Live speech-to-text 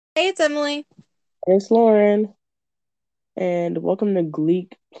Hey, it's Emily. It's Lauren, and welcome to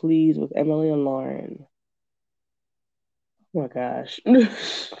Gleek Please with Emily and Lauren. Oh my gosh.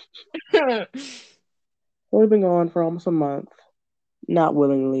 We've been going for almost a month, not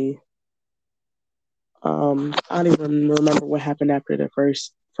willingly. I don't even remember what happened after the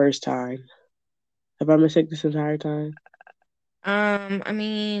first time. Have I been sick this entire time? I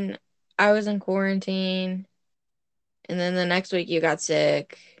mean, I was in quarantine, and then the next week you got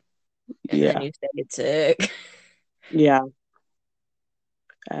sick, and then Yeah, you stayed sick. yeah.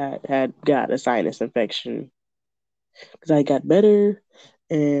 I had got a sinus infection because I got better,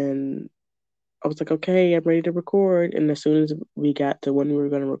 and I was like, okay, I'm ready to record. And as soon as we got to when we were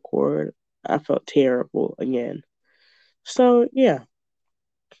going to record, I felt terrible again. So yeah,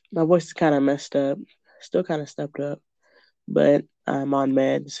 my voice is kind of messed up, still kind of stepped up, but I'm on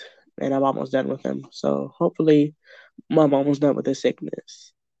meds and I'm almost done with them. So hopefully, I'm almost done with the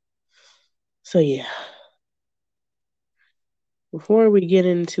sickness. So yeah, before we get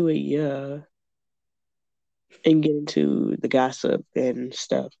into it, and get into the gossip and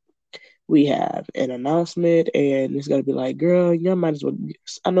stuff, we have an announcement, and it's gonna be like, girl, you might as well.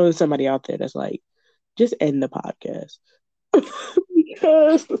 I know there's somebody out there that's like, just end the podcast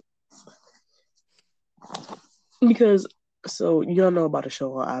because because so you don't know about the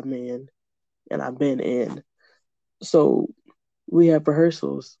show I'm in and I've been in. So we have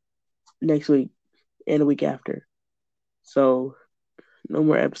rehearsals next week and the week after. So no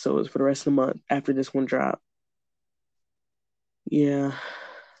more episodes for the rest of the month after this one drop. Yeah,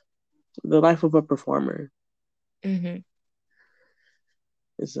 the life of a performer hmm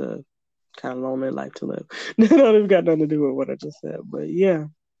is a kind of lonely life to live. That don't even got nothing to do with what I just said, but yeah.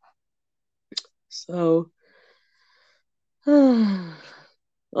 So I'm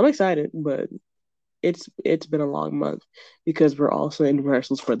excited, but it's been a long month because we're also in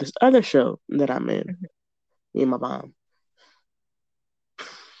rehearsals for this other show that I'm in. Me and my mom.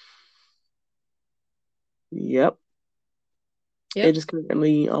 Yep. Yep. It is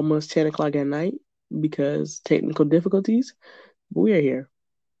currently almost 10 o'clock at night because technical difficulties. But we are here.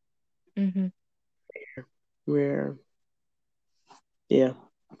 hmm We're yeah,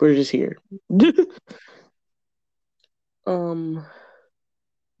 we're just here. um,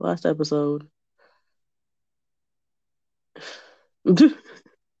 last episode,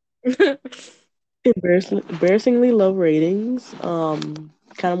 embarrassingly low ratings.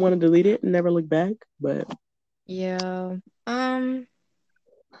 Kind of want to delete it and never look back, but Yeah. Um,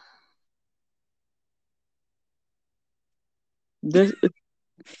 this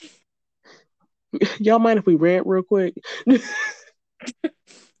y'all mind if we rant real quick?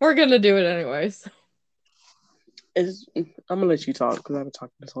 we're gonna do it anyways. I'm gonna let you talk because I've been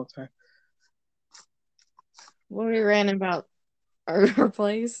talking this whole time. What are we ranting about? Our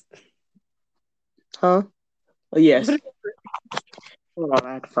place? Huh? Oh, What? yes. Hold on,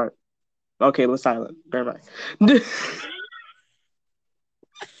 I have to fart. Okay, let's silent. Never mind.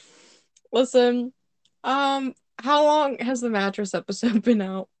 Listen, how long has the mattress episode been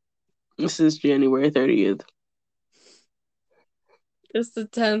out? This is January 30th. It's the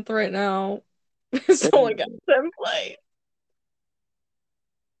 10th right now. It's only got 10 plays.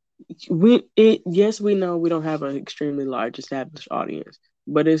 Yes, we know we don't have an extremely large established audience,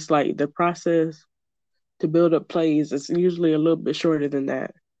 but it's like the process to build up plays is usually a little bit shorter than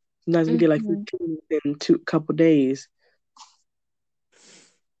that. Sometimes we get like hmm 15 in two couple days.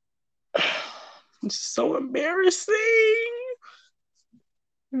 It's so embarrassing.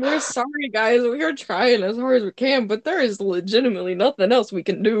 We're sorry, guys. We are trying as hard as we can, but there is legitimately nothing else we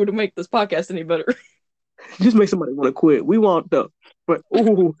can do to make this podcast any better. Just make somebody want to quit. We want the, but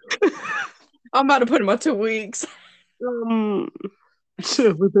ooh, I'm about to put in my 2 weeks. um,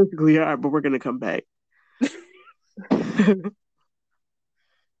 we basically are, but we're gonna come back.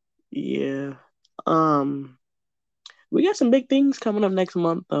 Yeah. Um, we got some big things coming up next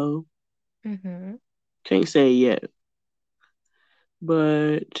month though. hmm Can't say it yet,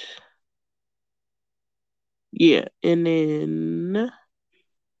 but yeah. And then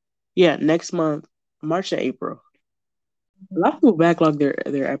yeah, next month, March to April. A lot of people backlog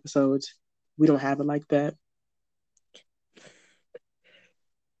their episodes. We don't have it like that.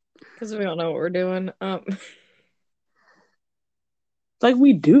 Because we don't know what we're doing. Like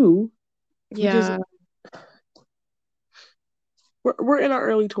we do. We just Yeah. we're in our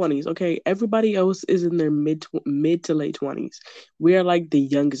early 20s. Okay, everybody else is in their mid to late 20s. We are like the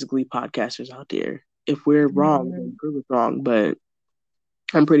youngest Glee podcasters out there. If we're wrong, then Mhm. prove it wrong. But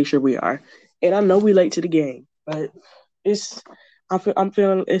I'm pretty sure we are. And I know we late to the game, but it's I'm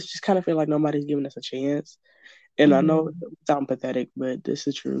feeling it's just kind of feel like nobody's giving us a chance. And I know it Mhm. sounds pathetic, but this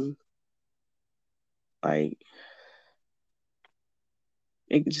is true. Like,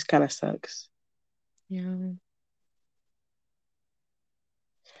 it just kind of sucks. Yeah.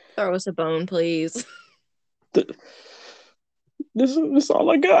 Throw us a bone, please. Th- this is all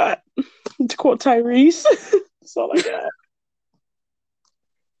I got. To quote Tyrese, that's all I got.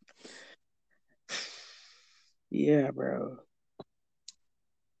 Yeah, bro.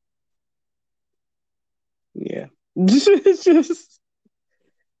 Yeah. It's just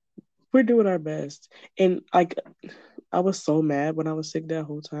we're doing our best. And like I was so mad when I was sick that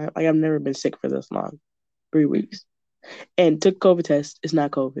whole time. Like I've never been sick for this long. 3 weeks. And took COVID test. It's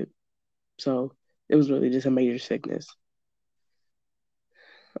not COVID. So it was really just a major sickness.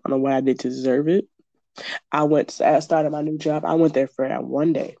 I don't know what I did to deserve it. I started my new job. I went there for that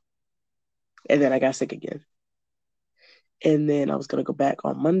one day. And then I got sick again. And then I was gonna go back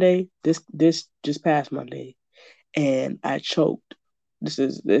on Monday, this just past Monday, and I choked. This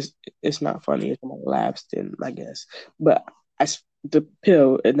it's not funny. It's my lapsed in, I guess. But the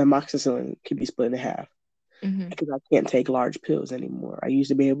pill and the amoxicillin can be split in half Hmm. because I can't take large pills anymore. I used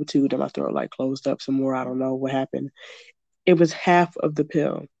to be able to, then my throat like closed up some more. I don't know what happened. It was half of the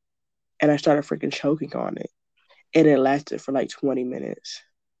pill, and I started freaking choking on it, and it lasted for like 20 minutes.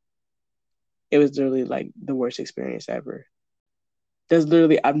 It was literally like the worst experience ever. That's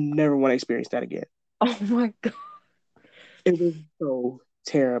literally I've never want to experience that again. Oh my God. It was so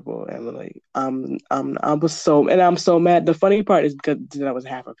terrible, Emily. I was so, and I'm so mad. The funny part is because that I was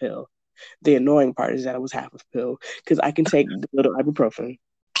half a pill. The annoying part is that I was half a pill because I can take the little ibuprofen,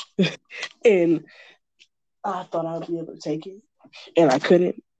 and I thought I would be able to take it, and I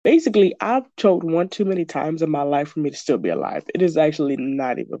couldn't. Basically, I've choked one too many times in my life for me to still be alive. It is actually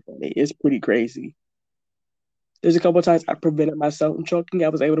not even funny. It's pretty crazy. There's a couple of times I prevented myself from choking. I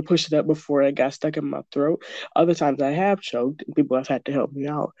was able to push it up before it got stuck in my throat. Other times I have choked and people have had to help me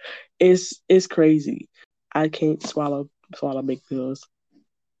out. It's crazy. I can't swallow big pills.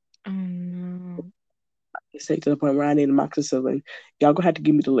 Oh no. It's sick to the point where I need amoxicillin. Y'all gonna have to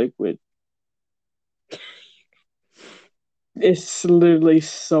give me the liquid. It's literally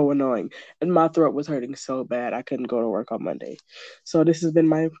so annoying. And my throat was hurting so bad I couldn't go to work on Monday. So this has been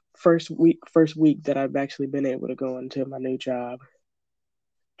my first week that I've actually been able to go into my new job.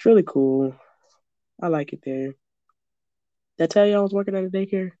 It's really cool. I like it there. Did I tell you I was working at a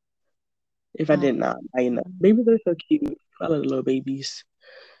daycare? If I did not, I know. Babies are so cute. I love the little babies.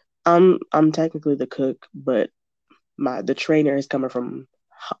 I'm technically the cook, but the trainer is coming from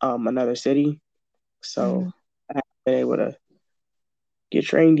another city, so Mhm. I haven't been able to get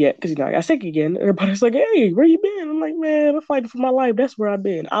trained yet because I got sick again. Everybody's like, "Hey, where you been?" I'm like, "Man, I'm fighting for my life. That's where I've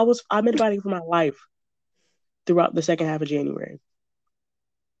been. I've been fighting for my life throughout the second half of January.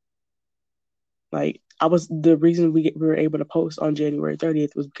 Like I was the reason we were able to post on January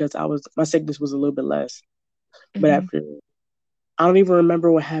 30th was because my sickness was a little bit less. But Mhm. after I don't even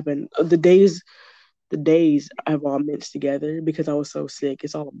remember what happened. The days have all mixed together because I was so sick.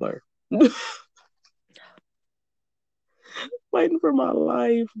 It's all a blur. Fighting for my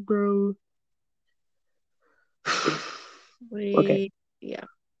life, bro. Okay, Yeah.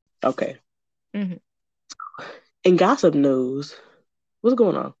 okay. Hmm. In gossip news, what's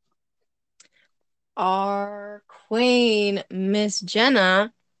going on? Our queen, Miss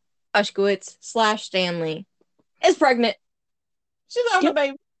Jenna Ushkowitz slash Stanley, is pregnant. She's having a Yep,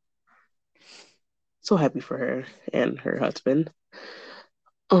 baby. so happy for her and her husband.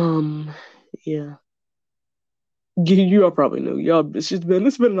 Um, yeah, you all probably knew. Y'all, it's been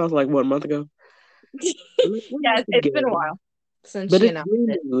announced like what, a month ago. We're Yeah, not it's been a together, while since but she it's announced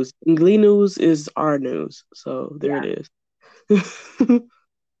Glee it. news. And Glee news is our news, so there it Yeah. is.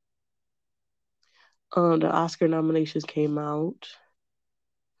 The Oscar nominations came out.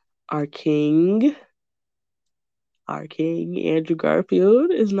 Our king, our king Andrew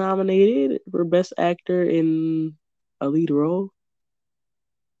Garfield is nominated for Best Actor in a Lead Role,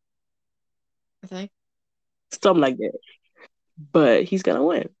 I think. something like that. But he's gonna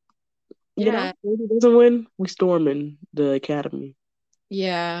win. Yeah. If he doesn't win, we storming the Academy.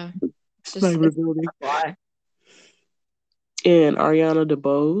 Yeah. Sniper It's building. why. And Ariana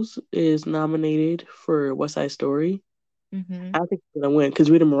DeBose is nominated for West Side Story. Hmm. I think she's gonna win because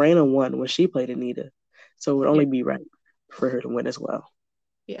Rita Moreno won when she played Anita, so it would Yeah. only be right for her to win as well.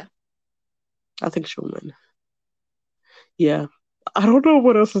 Yeah. I think she'll win. Yeah, I don't know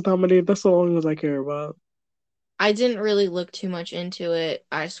what else is nominated. That's the only ones I care about. I didn't really look too much into it.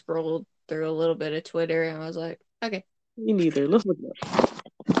 I scrolled through a little bit of Twitter and I was like, okay. Me neither. Let's look it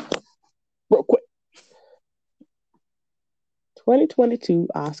up real quick. 2022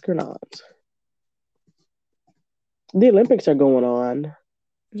 Oscar noms. The Olympics are going on,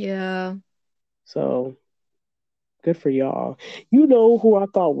 Yeah. so good for y'all. You know who I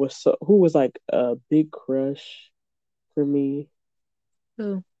thought was who was like a big crush for me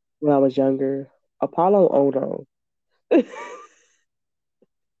Who? when I was younger? Apollo Ono.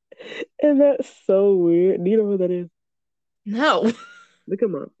 And that's so weird. Do you know who that is? No. Look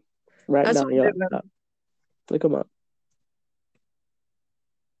him up right That's now what on I your didn't know. laptop. Look him up.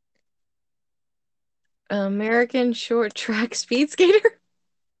 American short track speed skater?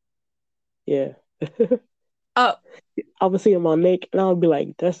 Yeah. Oh, I would see him on Nick and I would be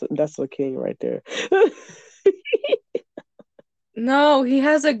like, that's a king right there. no, he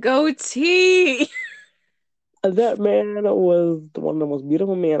has a goatee. That man was one of the most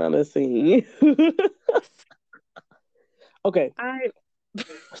beautiful men I've seen. Okay, I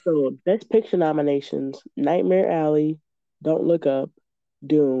so best picture nominations: Nightmare Alley, Don't Look Up,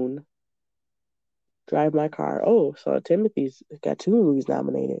 Dune, Drive My Car. Oh, so Timothy's got two movies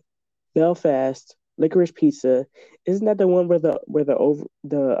nominated. Belfast, Licorice Pizza. Isn't that the one where the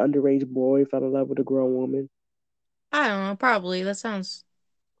underage boy fell in love with a grown woman? I don't know, probably. That sounds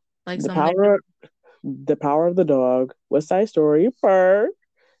like The something. Power The Power of the Dog, West Side Story, Purr,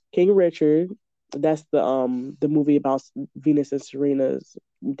 King Richard. That's the movie about Venus and Serena's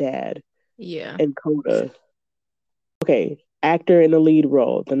dad, Yeah. and Coda. Okay, actor in the lead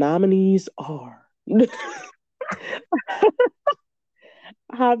role. The nominees are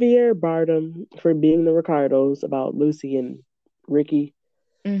Javier Bardem for being the Ricardos about Lucy and Ricky.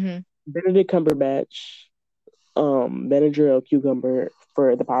 Mm-hmm. Benedict Cumberbatch, Benadryl Cucumber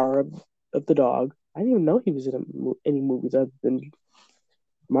for The Power of the Dog. I didn't even know he was in any movies other than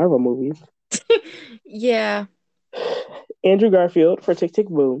Marvel movies. Yeah. Andrew Garfield for Tick Tick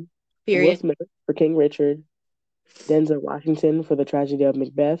Boom. Will Period. Smith for King Richard. Denzel Washington for The Tragedy of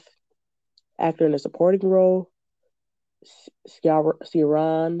Macbeth. Actor in a supporting role.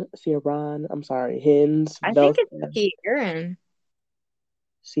 Ciaran, I'm sorry, Hins, I think Belfast, it's Kieran.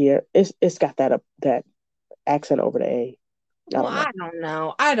 Sierra. It's got that accent over the A. I Well, don't I know. don't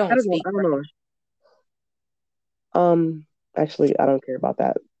know. I I don't don't know. speak I don't French. know. Actually, I don't care about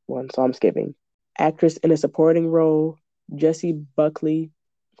that one, so I'm skipping. Actress in a supporting role: Jessie Buckley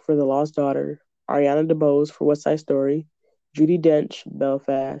for The Lost Daughter, Ariana DeBose for West Side Story, Judi Dench,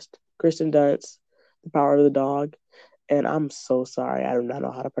 Belfast, Kristen Dunst, The Power of the Dog, and I'm so sorry, I do not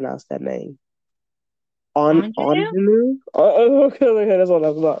know how to pronounce that name. Ingenue? Anjanou? Okay, that's what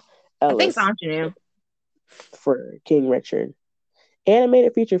that's about. I think it's Ellis Ingenue. for King Richard.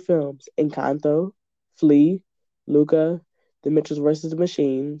 Animated feature films: Encanto, Flea, Luca, The Mitchells vs. the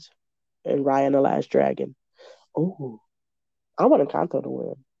Machines, and Raya and the Last Dragon. Oh, I want Encanto to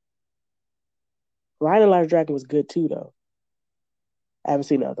win. Raya and the Last Dragon was good too, though. I haven't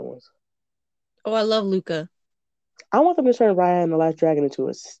seen the other ones. Oh, I love Luca. I want them to turn Raya and the Last Dragon into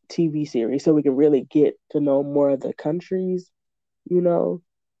a TV series so we can really get to know more of the countries, you know?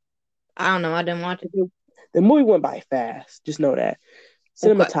 I don't know. I didn't watch it. The movie went by fast. Just know that.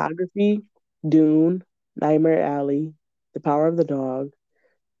 Okay. Cinematography: Dune, Nightmare Alley, The Power of the Dog,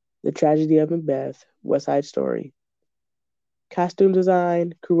 The Tragedy of Macbeth, West Side Story. Costume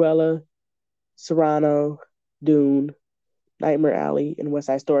design: Cruella, Serrano, Dune, Nightmare Alley, and West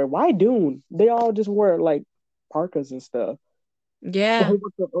Side Story. Why Dune? They all just wear like parkas and stuff. Yeah. A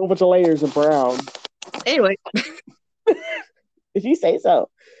whole bunch of layers of brown. Anyway. If you say so.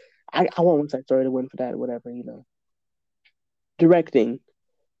 I want West Side Story to win for that, whatever, you know. Directing: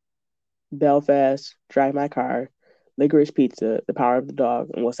 Belfast, Drive My Car, Licorice Pizza, The Power of the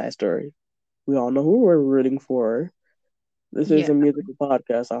Dog, and West Side Story. We all know who we're rooting for. This Yeah. is a musical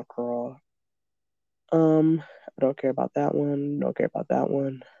podcast after all. I don't care about that one. Don't care about that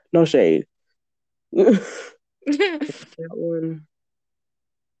one. No shade. That one.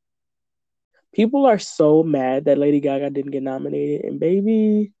 People are so mad that Lady Gaga didn't get nominated, and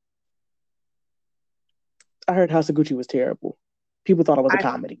baby, I heard House of Gucci was terrible. People thought it was a I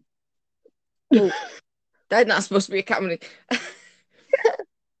comedy. oh, that's not supposed to be a comedy.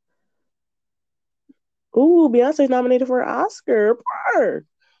 Ooh, Beyonce's nominated for an Oscar. Brr.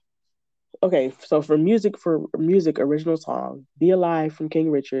 Okay, so for music original song, "Be Alive" from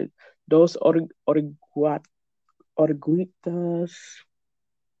King Richard, Origuitas"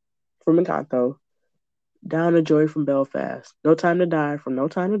 from Encanto, "Down a Joy" from Belfast, "No Time to Die" from No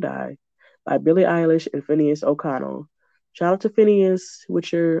Time to Die by Billie Eilish and Phineas O'Connell. Shout out to Phineas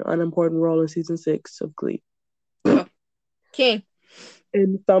with your unimportant role in season 6 of Glee. Oh, King.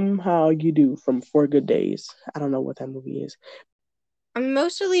 And Somehow You Do from Four Good Days. I don't know what that movie is. I mean,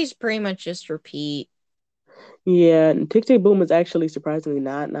 most of these pretty much just repeat. Yeah, and Tick Tick Boom is actually surprisingly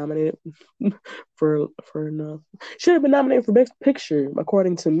not nominated for enough. Should have been nominated for Best Picture,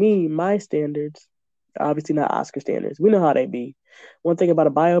 according to me, my standards. Obviously not Oscar standards. We know how they be. One thing about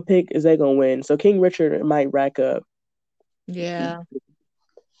a biopic is they gonna win. So King Richard might rack up. Yeah.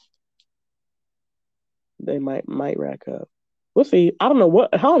 They might rack up. We'll see. I don't know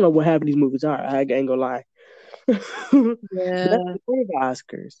what half of these movies are. I ain't gonna lie. But that's Yeah. the point of the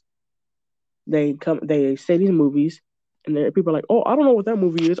Oscars. They say these movies, and then people are like, "Oh, I don't know what that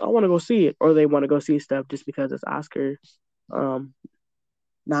movie is. I want to go see it," or they want to go see stuff just because it's Oscar um,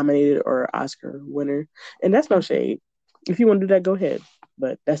 nominated or Oscar winner, and that's no shade. If you want to do that, go ahead.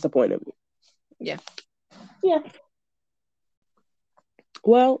 But that's the point of it. Yeah. Yeah.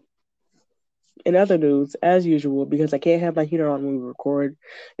 Well, in other news, as usual, because I can't have my heater on when we record,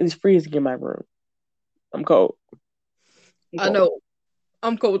 it's freezing in my room. I'm cold. I'm I cold. know.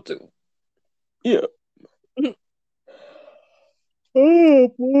 I'm cold too. Yeah. Oh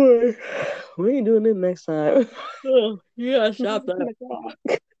boy. We ain't doing this next time. Oh, yeah, It's stop only 10 that.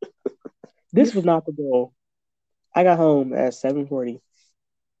 o'clock. This was not the goal. I got home at 7:40,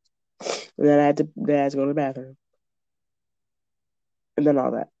 and then I had to go to the bathroom, and then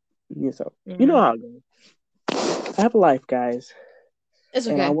all that. Yeah, so you know Yeah. how it goes. I have a life, guys, It's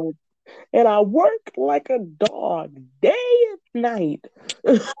and okay. I work like a dog day and night.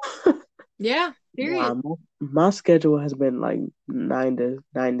 Yeah, Nah, period. my schedule has been like nine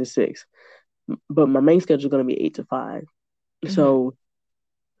to six, but my main schedule is gonna be 8 to 5. Hmm. So,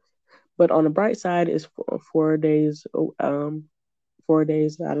 but on the bright side is 4 days, 4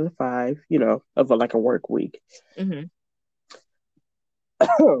 days out of the five, of like a work week. Hmm.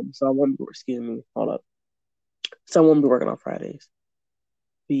 So I won't be, excuse me, hold up. So I won't be working on Fridays.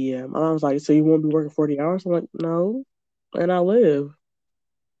 Yeah, my mom was like, "So you won't be working 40 hours?" I'm like, "No," and I live,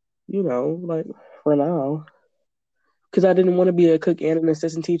 like for now, because I didn't want to be a cook and an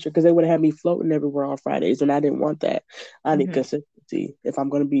assistant teacher because they would have had me floating everywhere on Fridays, and I didn't want that. I need Hmm. consistency. If I'm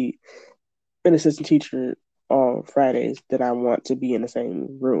going to be an assistant teacher on Fridays, then I want to be in the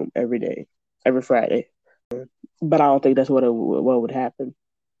same room every day, every Friday. But I don't think that's what would happen.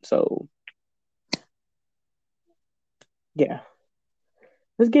 So yeah,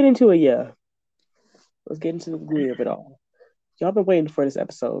 let's get into it. Yeah, let's get into the glee of it all. Y'all been waiting for this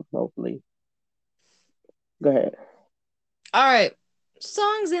episode, hopefully. Go ahead. All right.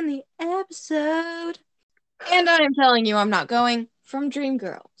 Songs in the episode. And I am telling you, I'm not going from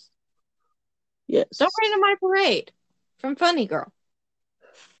Dreamgirls. Don't Yes. rain on my parade from Funny Girl.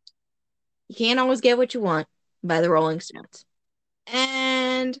 You can't always get what you want by the Rolling Stones.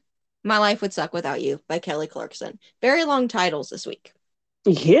 And My Life Would Suck Without You by Kelly Clarkson. Very long titles this week.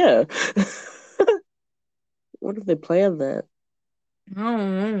 Yeah. What if they planned that?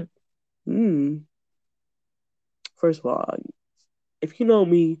 Oh, Hmm. First of all, if you know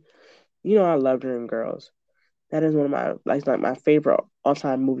me, you know I love Dreamgirls. That is one of my like my favorite all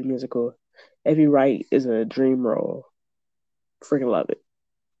time movie musical. Every Right is a dream role. Freaking love it.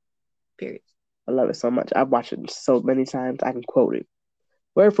 period. I love it so much. I've watched it so many times I can quote it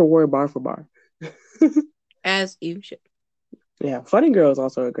word for word, bar for bar. As you should. Yeah, Funny Girl is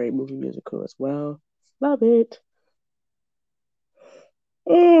also a great movie musical as well. Love it.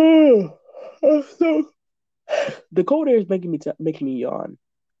 Oh, so the cold air is making me yawn.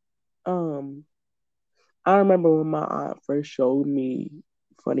 Um, I remember when my aunt first showed me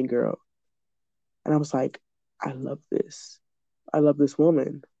Funny Girl, and I was like, I love this. I love this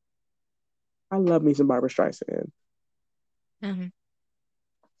woman. I love me some Barbara Streisand. Mhm.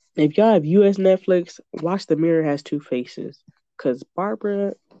 If y'all have US Netflix, watch The Mirror Has Two Faces. Cause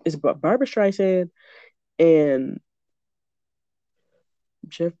Barbara Streisand and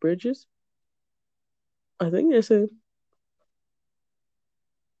Jeff Bridges. I think that's it.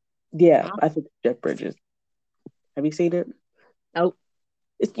 Yeah, Huh? I think Jeff Bridges. Have you seen it? Oh,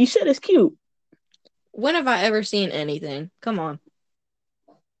 You said it's cute. when have I ever seen anything? Come on.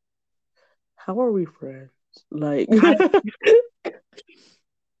 How are we friends? Like, I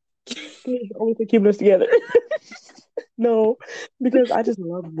the only thing keeping us together. No, because I just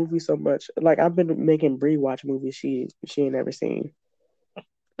love movies so much. Like I've been making Brie watch movies she ain't never seen.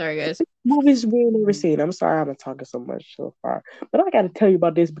 Sorry, guys. Movies we ain't never seen. I'm sorry I'm talking so much so far, but I got to tell you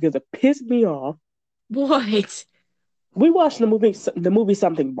about this because it pissed me off. What? We watched the movie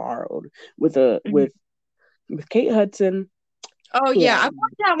Something Borrowed with a Mhm. with Kate Hudson Oh yeah, I and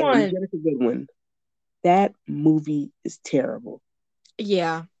watched that one. Jennifer Goodwin. That movie is terrible.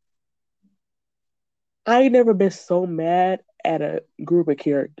 Yeah, I ain't never been so mad at a group of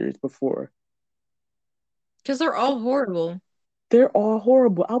characters before. because they're all horrible. They're all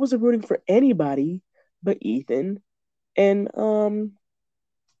horrible. I wasn't rooting for anybody. but Ethan and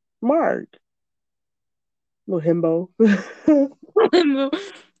Mark, little himbo.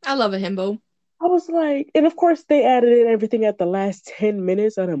 I love a himbo. I was like, and of course they added in everything at the last 10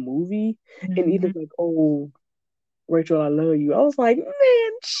 minutes of the movie. And Mhm. Ethan's like, oh, Rachel, I love you. I was like,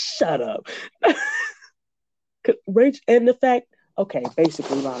 man, shut up. Rachel, and the fact, okay,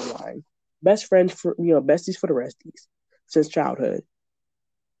 basically, bottom line, best friends for, besties for the resties since childhood.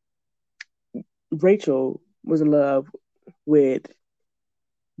 Rachel was in love with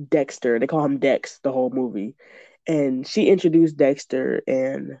Dexter. They call him Dex the whole movie. And she introduced Dexter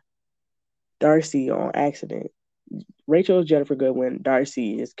and Darcy on accident. Rachel is Jennifer Goodwin.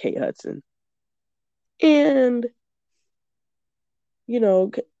 Darcy is Kate Hudson. And, you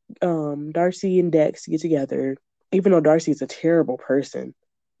know, Darcy and Dex get together. Even though Darcy is a terrible person,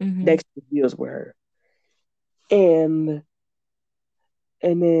 Mhm. Dexter deals with her. And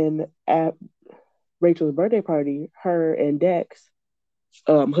then at Rachel's birthday party, her and Dex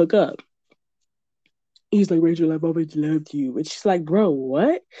hook up. He's like, Rachel, I've always loved you. And she's like, bro,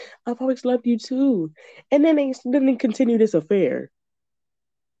 what? I've always loved you too. And then they continue this affair.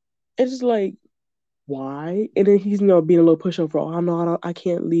 It's just like, why? And then he's being a little pushover. Oh, I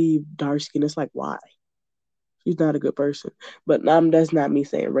can't leave Darcy. And it's like, why? She's not a good person. But that's not me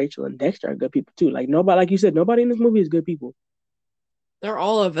saying Rachel and Dexter are good people too. Like nobody, like you said, nobody in this movie is good people. They're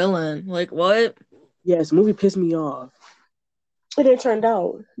all a villain. Like what? Yes, the movie pissed me off. And it turned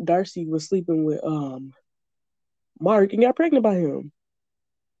out Darcy was sleeping with Mark and got pregnant by him.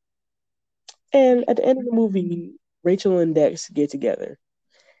 And at the end of the movie, Rachel and Dex get together.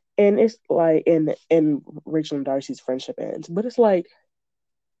 And it's like and Rachel and Darcy's friendship ends. But it's like,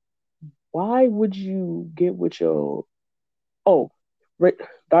 why would you get with your oh Ra-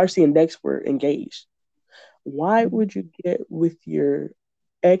 Darcy and Dex were engaged. Why would you get with your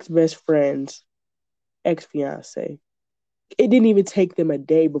ex best friend's ex fiance? It didn't even take them a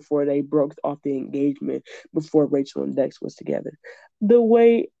day before they broke off the engagement before Rachel and Dex was together. The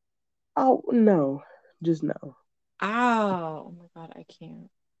way, oh no, just no, Ow. Oh my God, I can't.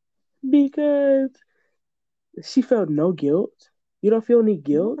 because she felt no guilt. You don't feel any Yeah.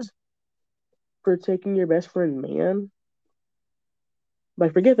 guilt for taking your best friend man.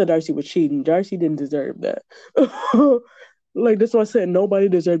 Like, forget that Darcy was cheating. Darcy didn't deserve that. Like, that's why I said nobody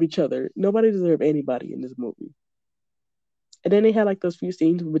deserved each other. Nobody deserved anybody in this movie. And then they had like those few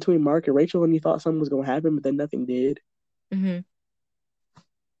scenes between Mark and Rachel, and you thought something was gonna happen, but then nothing did. Hmm.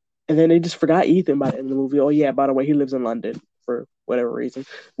 And then they just forgot Ethan by the end of the movie. Oh yeah, by the way, he lives in London for whatever reason.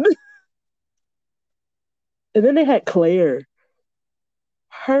 And then they had Claire.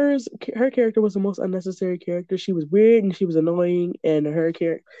 Her character was the most unnecessary character. She was weird and she was annoying, and her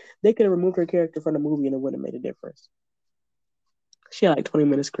character they could have removed her character from the movie and it wouldn't have made a difference. She had like 20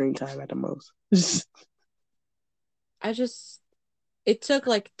 minutes screen time at the most. I just it took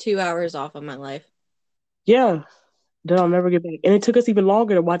like 2 hours off of my life. Yeah, that I'll never get back. And it took us even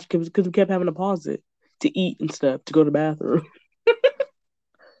longer to watch because we kept having to pause it to eat and stuff, to go to the bathroom.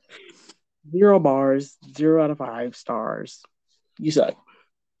 0 bars, 0 out of 5 stars. You suck.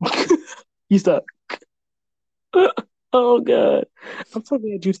 You suck. Oh god. I'm so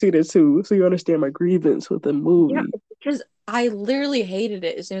glad you see it too, so you understand my grievance with the Yeah, movie. because I literally hated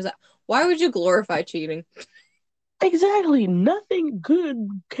it as soon as why would you glorify cheating? Exactly. Nothing good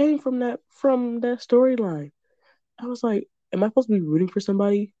came from that storyline. I was like, am I supposed to be rooting for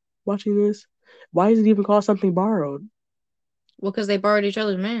somebody watching this? Why is it even called something borrowed? Well, because they borrowed each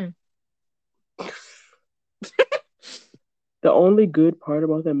other's man. The only good part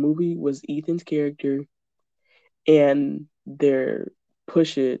about that movie was Ethan's character and their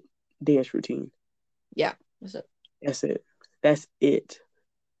push it dance routine. Yeah. That's it. That's it. That's it.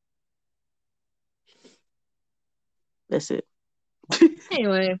 That's it.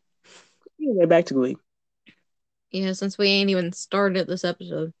 Anyway, Anyway, back to Glee. yeah, since we ain't even started this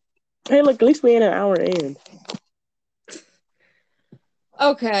episode. Hey, look, at least we ain't an hour in.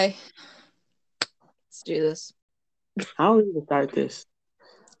 Okay, let's do this. How do we even start this?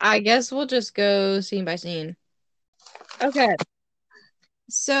 I guess we'll just go scene by scene. Okay.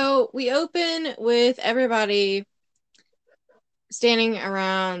 So we open with everybody standing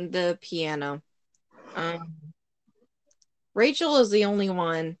around the piano. Um, Rachel is the only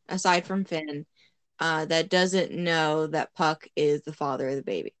one, aside from Finn, that doesn't know that Puck is the father of the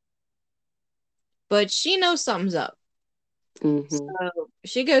baby. But she knows something's up. Hmm. So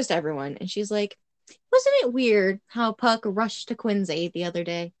she goes to everyone and she's like, wasn't it weird how Puck rushed to Quinn's aid the other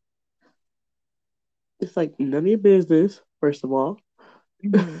day? It's like none of your business, first of all.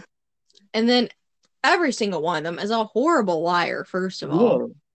 Hmm. And then every single one of them is a horrible liar, first of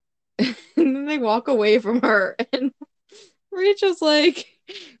all. Yeah. And then they walk away from her, and Rachel's like,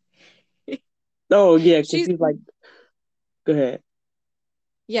 Oh yeah, because she's he's like, go ahead.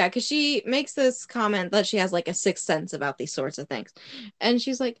 yeah, because she makes this comment that she has like a sixth sense about these sorts of things. And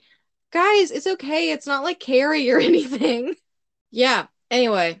she's like, guys, it's okay. It's not like Carrie or anything. Yeah.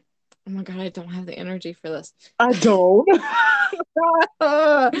 Anyway, oh my God, I don't have the energy for this. I don't.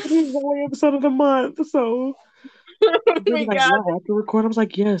 Oh This is the only episode of the month, so they were my like, God. "What? I have to record." I was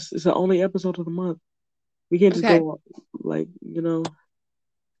like, "Yes, it's the only episode of the month. We can't just Okay. go like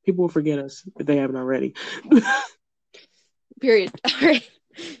people will forget us if they haven't already." Period. All right.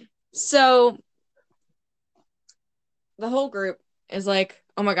 So the whole group is like,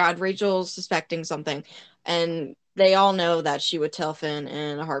 oh my God, Rachel's suspecting something. And they all know that she would tell Finn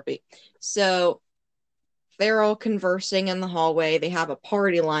in a heartbeat. So they're all conversing in the hallway. They have a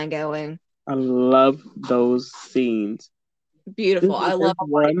party line going. I love those scenes. This Beautiful. is the I love first a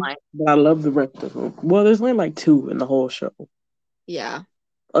party one, line. but I love the rest of them. Well, there's only like two in the whole show, Yeah.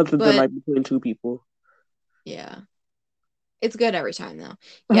 other than But like between two people. yeah, it's good every time though.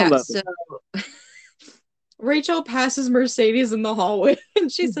 I Yeah. love it. So Rachel passes Mercedes in the hallway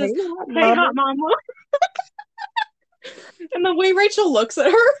and she Hey, says, hot hey, mama. hot mama. And the way Rachel looks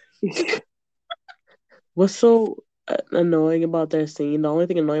at her. What's so annoying about that scene? The only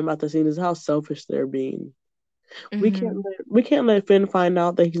thing annoying about the scene is how selfish they're being. Hmm. We can't let Finn find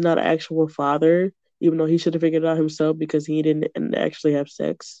out that he's not an actual father, even though he should have figured it out himself because he didn't actually have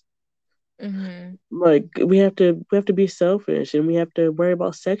sex. Hmm. Like we have to be selfish and we have to worry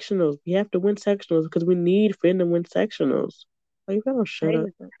about sectionals. We have to win sectionals because we need Finn to win sectionals. Like you gotta shut up.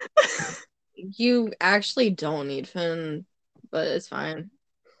 You actually don't need Finn, but it's fine.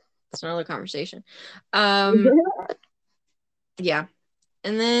 It's another conversation. Um, yeah.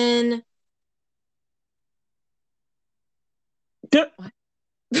 And then what?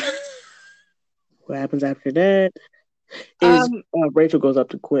 What happens after that is Um, Rachel goes up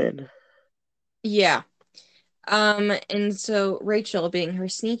to Quinn. yeah. And so Rachel, being her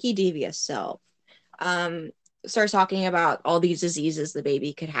sneaky, devious self, um, starts talking about all these diseases the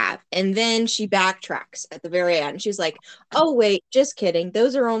baby could have. And then she backtracks at the very end. She's like, oh, wait, just kidding.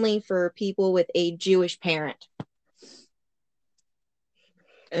 Those are only for people with a Jewish parent.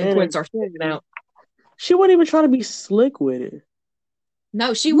 And And Quinn starts freaking again, out. she wasn't even trying to be slick with it.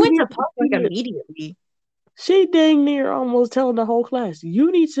 No, she You went need to to Puck like see it. immediately. She dang near almost telling the whole class,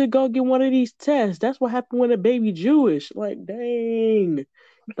 "You need to go get one of these tests." That's what happened when a baby Jewish. Like, dang,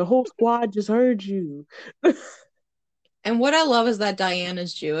 the whole squad just heard you. And what I love is that Diane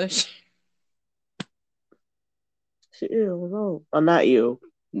is Jewish. Shit, no, not you.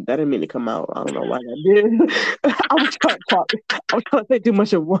 That didn't mean to come out. I don't know why that did. I was trying to talk. I was trying to say too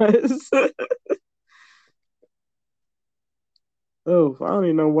much at once. Oh, I don't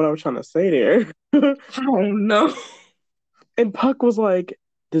even know what I was trying to say there. I don't know. And Puck was like,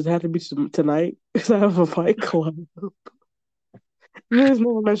 "Does it have to be tonight? Because I have a fight club." And then his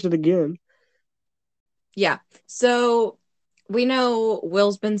never mentioned again. Yeah. So we know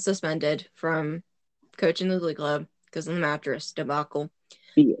Will's been suspended from coaching the Glee Club because of the mattress debacle.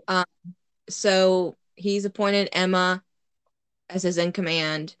 Yeah. Um, so he's appointed Emma as his in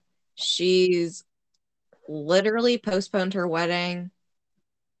command. She's literally postponed her wedding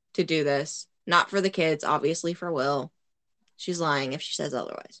to do this. Not for the kids, obviously for Will. She's lying if she says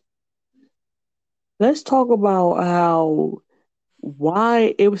otherwise. Let's talk about how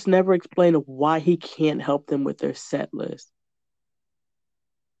why it was never explained why he can't help them with their set list.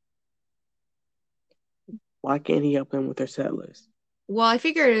 Why can't he help them with their set list? Well, I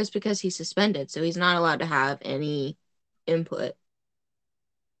figure it is because he's suspended, so he's not allowed to have any input.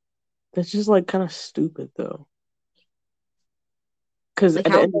 That's just like kind of stupid though. Because Like,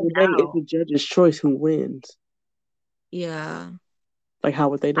 at the how would end of they the day, it's know? the judge's choice who wins. Yeah. Like, how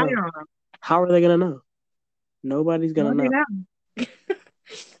would they I know? don't know. How are they gonna know? Nobody's How gonna would they know.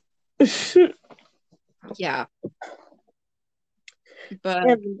 know? Yeah. But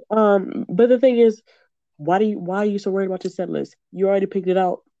And but the thing is, why are you so worried about your set list? You already picked it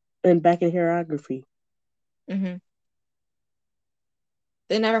out and back in hierarchy. mhm.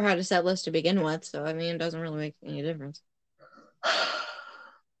 They never had a set list to begin with, so I mean, it doesn't really make any difference.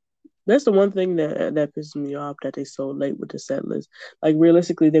 That's the one thing that pisses me off that they so late with the set list. Like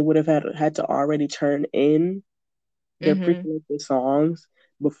realistically, they would have had to already turn in their Hmm. pre-selected songs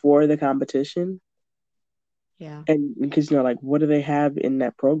before the competition, Yeah. and because like what do they have in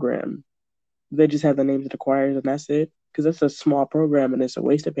that program? They just have the names of the choirs and that's it. Because that's a small program and it's a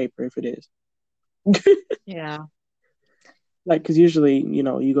waste of paper if it is. Yeah. Like because usually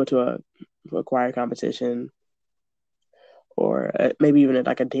you go to a choir competition or maybe even at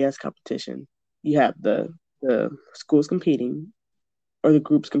like a dance competition. You have the schools competing or the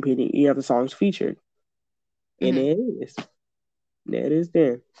groups competing. You have the songs featured, and Hmm. there it is. There it is.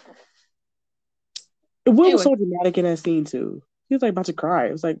 Then Will was Anyway, so dramatic in that scene too. He was like about to cry.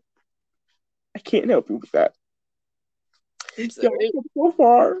 It was like I can't help you with that. I'm Yo, sorry. I come so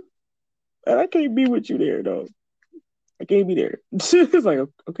far, and I can't be with you there though. I can't be there. It's like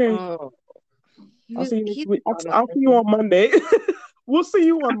okay, Oh, I'll see you next he's week. drama I'll see you queen. on Monday. We'll see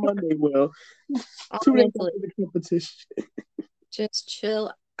you on Monday, Will. 2 days Honestly, after the competition. just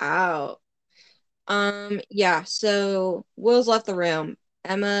chill out. Yeah, so Will's left the room.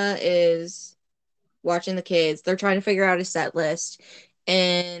 Emma is watching the kids. They're trying to figure out a set list,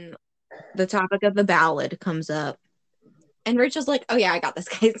 and the topic of the ballad comes up. And Rachel's like, "Oh yeah, I got this,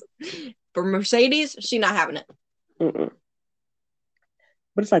 guys." For Mercedes, she not having it. Mm-mm.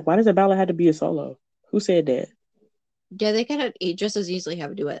 But it's like, why does a ballad have to be a solo? Who said that? Yeah, they could just as easily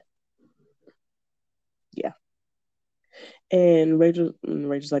have a duet. Yeah. And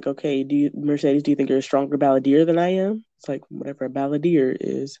Rachel's like, okay, Mercedes, do you think you're a stronger balladeer than I am? It's like whatever a balladeer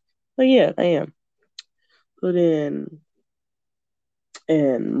is. Like, yeah, I am. So then,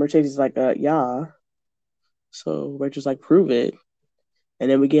 and Mercedes is like, yeah. So Rachel's like, prove it. And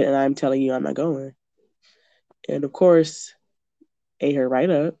then we get, and I'm telling you, I'm not going. And of course, ate her right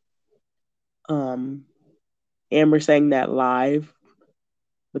up. Um, Amber sang that live,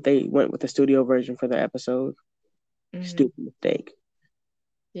 but they went with the studio version for the episode. Hmm. Stupid mistake.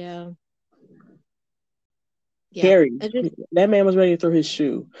 Yeah, yeah. Harry, It just that man was ready to throw his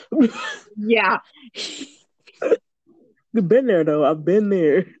shoe. yeah. I've been there though. I've been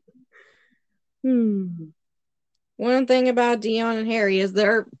there. One thing about Dion and Harry is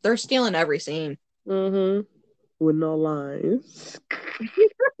they're stealing every scene. Mm-hmm. With no lines.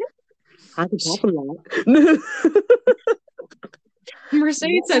 I can talk a lot.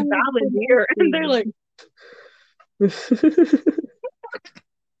 Mercedes said No ballad here, and they're like, promotion.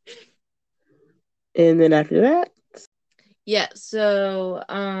 And then after that, yeah. So,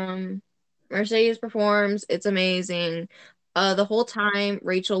 Mercedes performs. It's amazing. The whole time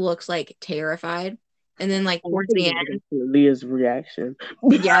Rachel looks like terrified, and then like I towards think the it was end, actually Leah's reaction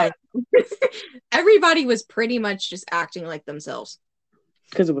yeah, everybody was pretty much just acting like themselves.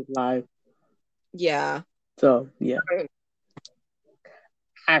 because it was live. Yeah. So yeah,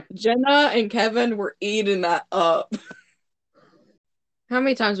 I, Jenna and Kevin were eating that up. How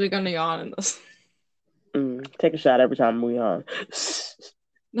many times are we gonna yawn in this? take a shot every time we on.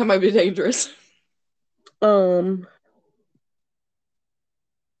 That might be dangerous. um.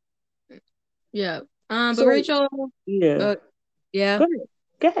 Yeah. But So Rachel, yeah, uh, yeah. go ahead.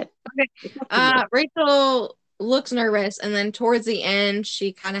 Go ahead. Okay. Talk to me. Rachel looks nervous, and then towards the end,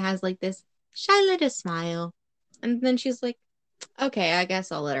 she kind of has like this shy little smile, and then she's like, "Okay, I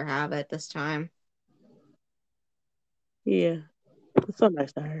guess I'll let her have it this time." Yeah, it's so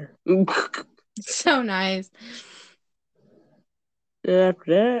nice to hear. And So nice. after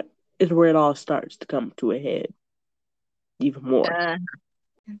that is where it all starts to come to a head even more. Uh,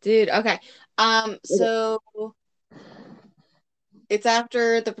 dude. Okay. Okay. So it's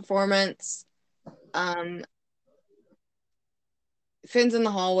after the performance. Um, Finn's in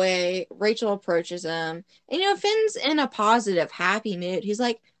the hallway. Rachel approaches him. And, Finn's in a positive, happy mood. He's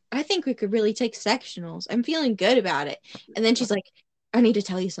like, I think we could really take sectionals. I'm feeling good about it. And then she's like, I need to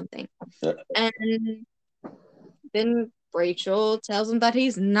tell you something. And then Rachel tells him that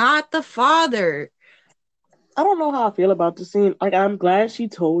he's not the father. I don't know how I feel about the scene. Like, I'm glad she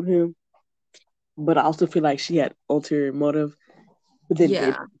told him, but I also feel like she had ulterior motive, but then did Yeah.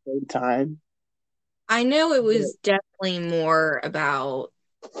 at the same time. I know it But was definitely more about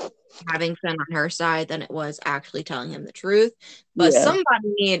having Finn on her side than it was actually telling him the truth. But yeah,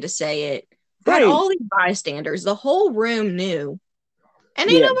 somebody needed to say it. Had right. all these bystanders, the whole room knew. And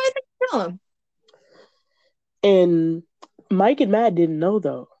ain't Yeah, nobody there to tell him. and Mike and Matt didn't know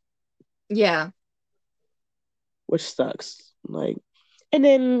though, Yeah. which sucks. Like, and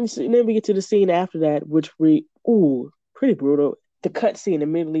then we get to the scene after that, which pretty brutal. The cut scene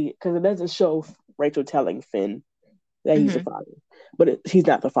immediately because it doesn't show Rachel telling Finn that he's the Hmm. father, but he's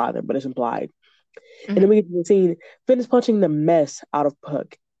not the father, but it's implied. And then Hmm. we get to the scene. Finn is punching the mess out of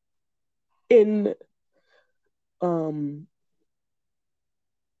Puck. In um,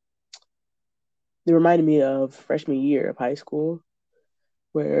 It reminded me of freshman year of high school,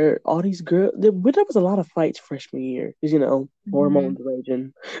 where all these girls. There was a lot of fights freshman year, because Hmm. hormones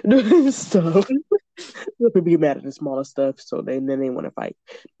raging, stuff. People get mad at the smaller stuff, so then they want to fight.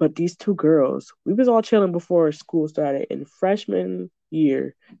 But these two girls, we was all chilling before school started. In freshman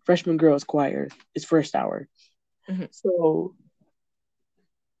year, freshman girls choir is first hour. Mhm. So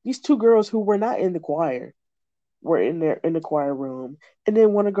these two girls who were not in the choir were in there in the choir room. And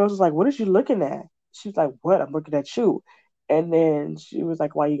then one of the girls was like, "What is you looking at?" She was like, "What? I'm looking at you." And then she was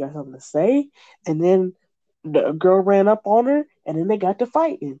like, "Why, you got something to say?" And then the girl ran up on her, and then they got to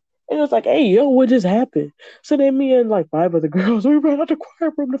fighting. And it was like, "Hey, yo, what just happened?" So then me and like five other girls, we ran out the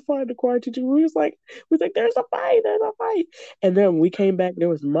choir room to find the choir teacher. We was like, "There's a fight, there's a fight." And then when we came back, there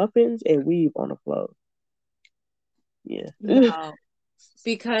was muffins and weave on the floor. Yeah. No,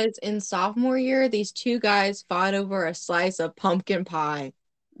 because in sophomore year, these two guys fought over a slice of pumpkin pie.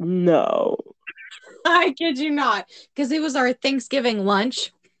 No. I kid you not, because it was our Thanksgiving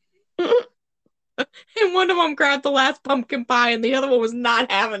lunch, and one of them grabbed the last pumpkin pie, and the other one was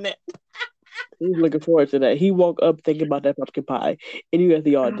not having it. He's looking forward to that. He woke up thinking about that pumpkin pie, and you had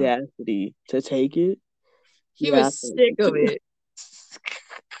the Oh, audacity to take it. he Yeah, was sick of it.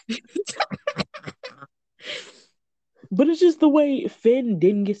 but it's just the way Finn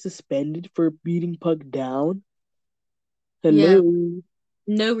didn't get suspended for beating Puck down. Yeah, Hello.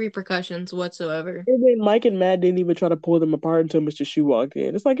 no repercussions whatsoever. And then Mike and Matt didn't even try to pull them apart until Mr. Shu walked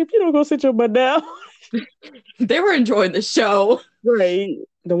in. It's like, if you don't go sit your butt down. They were enjoying the show. Right.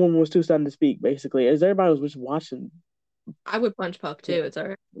 The woman was too stunned to speak, basically, as everybody was just watching. I would punch Puck too. It's all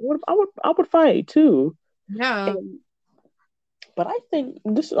right. I would fight too. Yeah, And but I think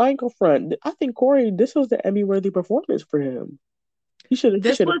this I ain't gonna front. I think Corey, this was the Emmy worthy performance for him. He this should have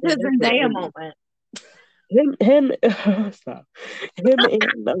was his been there for the Zendaya Emmy. moment. Him stop. Him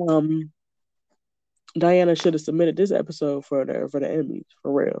and Diana should have submitted this episode for the Emmys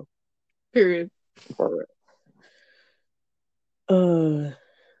for real. Period. For real. Uh,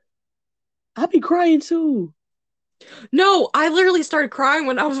 I'd be crying too. No, I literally started crying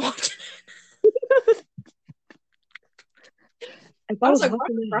when I was watching. If I I was was like, "Why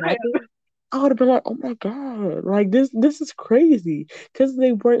watching am that I crying?" happen, I would have been like, "Oh my god, like this is crazy," because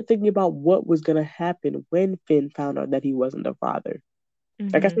they weren't thinking about what was gonna happen when Finn found out that he wasn't the father.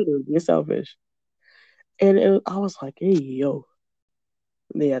 Like I Hmm. said, it was being selfish, and I was like, "Hey, yo,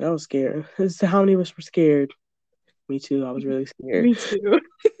 yeah, that was scary." So how many of us were scared? Me too. I was really scared. Me too.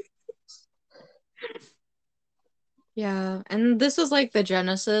 Yeah, and this was like the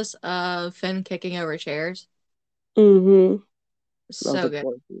genesis of Finn kicking over chairs. Mm-hmm. I was So looking good.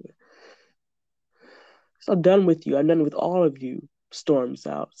 forward to it. So I'm done with you. I'm done with all of you. Storms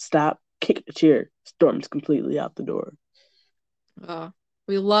out. Stop. Kick the chair. Storms completely out the door. Oh,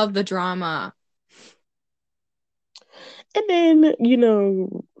 we love the drama. And then,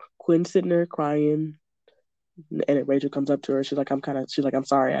 Quinn's sitting there crying. And then Rachel comes up to her. She's like, I'm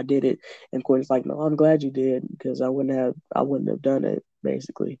sorry I did it. And Quinn's like, no, I'm glad you did because I wouldn't have done it,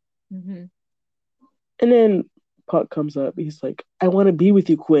 basically. Hmm. And then Puck comes up. He's like, I want to be with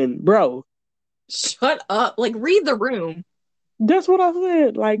you, Quinn. Bro, Shut up. Like, read the room. that's what I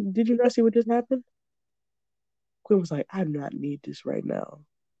said. Like, did you not see what just happened? Quinn was like, I do not need this right now.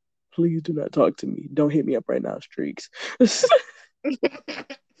 Please do not talk to me. Don't hit me up right now, Streaks.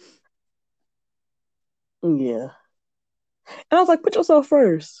 Yeah. And I was like, put yourself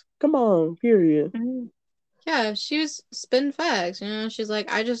first. Come on, period. Mhm. Yeah, she was spitting facts, She's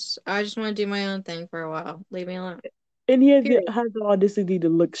like, I just want to do my own thing for a while. Leave me alone. And he had Period. the audacity to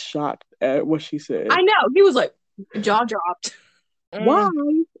look shocked at what she I said. know. He was like, jaw dropped. Why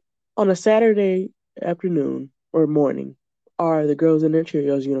Mm, on a Saturday afternoon or morning are the girls in their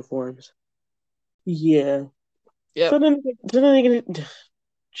Cheerios uniforms? Yeah. yep. So then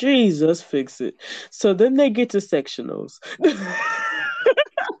Jesus fix it. So then they get to sectionals.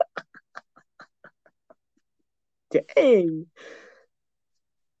 Dang.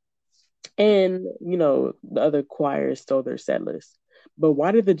 And, the other choirs stole their set list. But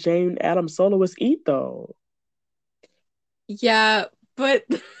why did the Jane Addams soloists eat though? Yeah, but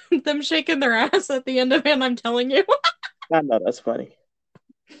them shaking their ass at the end of it, I'm telling you. I know that's funny.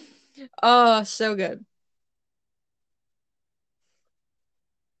 Oh, so good.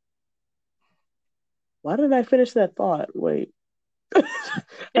 Why didn't I finish that thought? Wait. I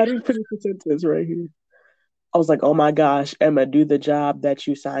didn't finish the sentence right here. I was like, oh my gosh, Emma, do the job that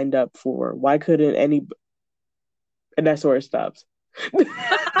you signed up for. Why couldn't any and that's where it stops.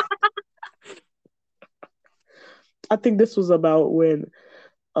 I think this was about when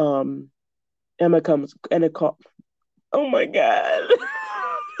um Emma comes and it call oh my god.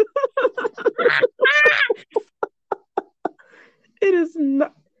 It is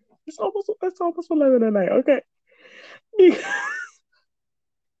not it's almost 11 at night. Okay.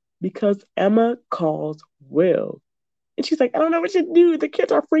 Because Emma calls Will. And she's like, I don't know what to do. The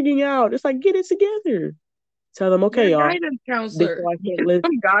kids are freaking out. It's like, get it together. Tell them, You're okay, a y'all. guidance They counselor. feel I can't Get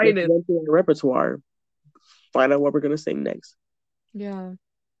some let's guidance. run through the repertoire. find out what we're gonna sing next. Yeah.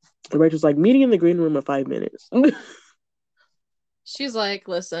 And Rachel's like, meeting in the green room in 5 minutes. She's like,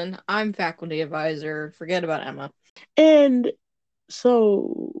 listen, I'm faculty advisor. Forget about Emma. And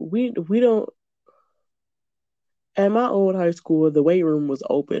so we don't at my old high school, the weight room was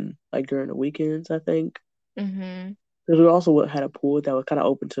open like during the weekends, I think. Mm-hmm. Because we also had a pool that was kind of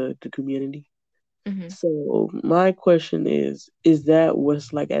open to the community. Mm-hmm. So my question is that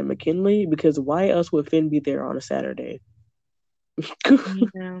what's like at McKinley? Because why else would Finn be there on a Saturday?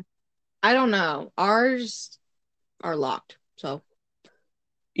 Yeah. I don't know. Ours are locked. So,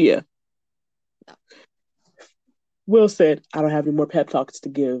 Yeah. no. Will said, I don't have any more pep talks to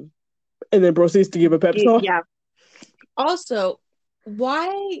give. And then proceeds to give a pep talk. Yeah. Also,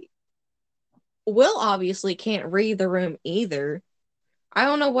 why Will obviously can't read the room either. I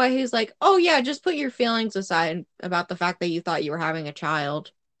don't know why he's like, oh yeah, just put your feelings aside about the fact that you thought you were having a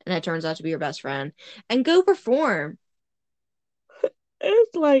child and it turns out to be your best friend and go perform.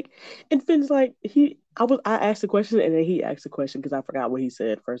 It's like, and Finn's like, I asked the question and then he asked the question because I forgot what he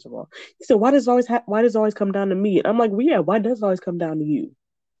said, first of all. He said, why does it always come down to me? And I'm like, well, yeah, why does it always come down to you?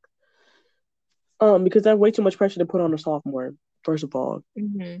 Because that's way too much pressure to put on a sophomore, first of all.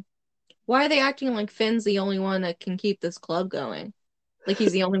 Hmm. Why are they acting like Finn's the only one that can keep this club going? Like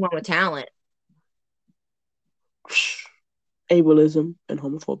he's the only one with talent. Ableism and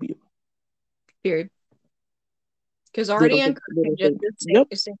homophobia. Period. Because They already don't and think, they Kirsten don't think, just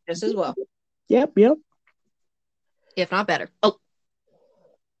yep, sing just as well, yep. if not better. Oh,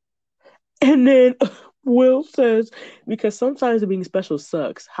 And then Will says, because sometimes being special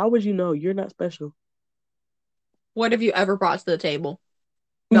sucks. How would you know you're not special? what have you ever brought to the table?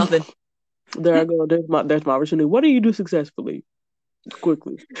 Nothing. There I go. There's my opportunity. What do you do successfully?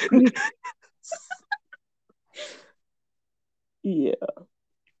 Quickly. Yeah.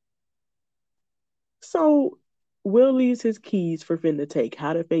 So Will leaves his keys for Finn to take.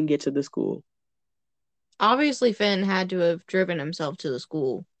 How did Finn get to the school? Obviously, Finn had to have driven himself to the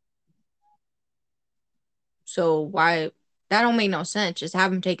school. So why that don't make no sense. Just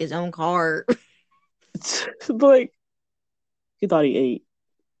have him take his own car. Like he thought he ate.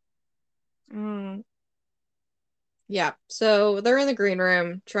 Mm. Yeah. So they're in the green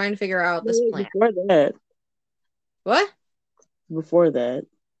room trying to figure out this Wait, plan. What? before that,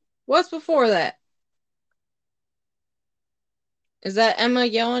 What's before that? Is that Emma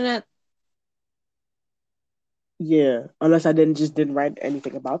yelling at? yeah. Unless I didn't write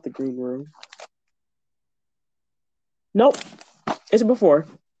anything about the green room. Nope, it's before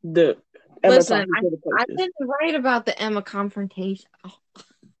the Emma Listen, talking I to the I coaches. didn't write about the Emma confrontation.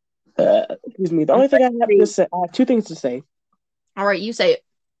 Oh, Excuse me. The I'm only thing I have to ready. say, I have two things to say. All right, you say it.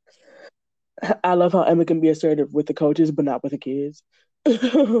 I love how Emma can be assertive with the coaches, but not with the kids.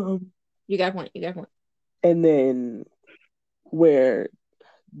 You got a point. You got a point. And then where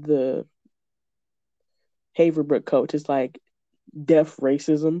the Haverbrook coach is like deaf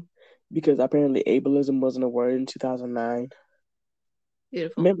racism because apparently ableism wasn't a word in 2009.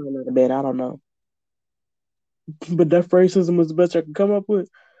 Beautiful. Maybe another bit, I don't know. But deaf racism was the best I could come up with.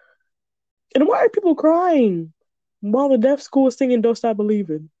 And why are people crying while the deaf school is singing "Don't Stop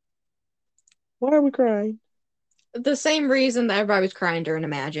Believing"? Why are we crying? The same reason that everybody was crying during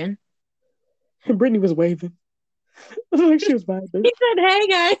Imagine. And Brittany was waving like she was vibing. He said, "Hey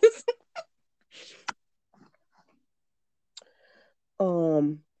guys."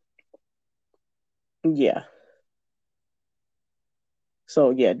 Um, yeah.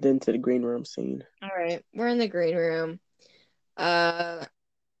 So yeah, then to the green room scene. All right, we're in the green room. Uh,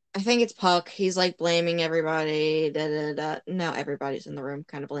 I think it's Puck. He's like blaming everybody. Da, da, da. No, everybody's in the room,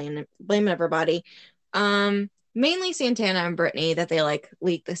 kind of blaming everybody. Mainly Santana and Brittany that they like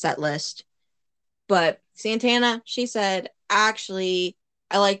leaked the set list. But Santana, she said, actually,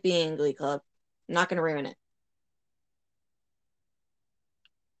 I like being in Glee Club. I'm not gonna ruin it.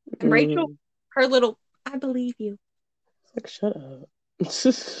 And Rachel, Mm, her little, I believe you, like shut up.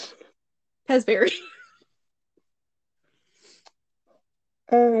 Pesberry.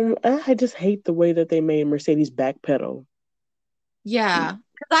 I just hate the way that they made Mercedes backpedal. Yeah,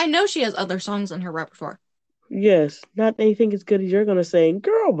 because I know she has other songs in her repertoire. Yes, not anything as good as you're gonna sing.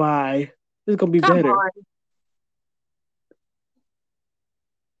 Girl, bye. It's gonna be Come better. on.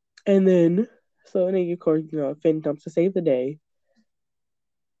 And then, so and then of course, Finn comes to save the day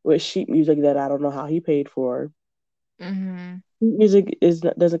with sheet music that I don't know how he paid for. Hmm. Sheet music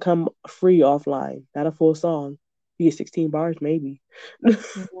doesn't come free offline, not a full song. You get 16 bars maybe. Yeah.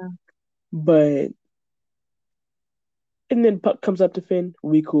 But and then Puck comes up to Finn,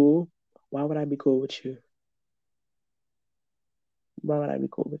 we cool. Why would I be cool with you? Why would I be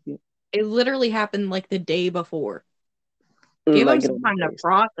cool with you? It literally happened like the day before. Mm, Give like them get some on my time to face.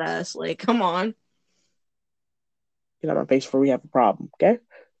 process. Like, come on. Get on my face before we have a problem. Okay.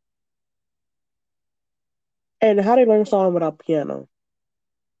 And how they learn a song without piano?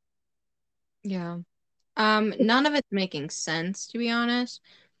 Yeah. None of it's making sense, to be honest.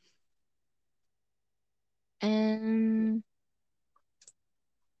 And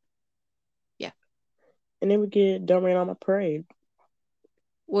yeah, And then we get "Don't Rain on My Parade."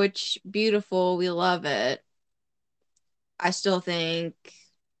 which beautiful. We love it. I still think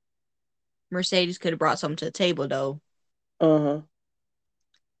Mercedes could have brought something to the table, though. Uh huh.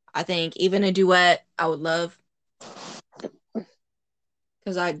 I think even a duet, I would love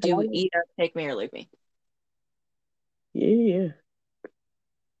because I do either take me or leave me. Yeah, yeah.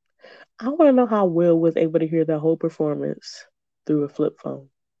 I want to know how Will was able to hear that whole performance through a flip phone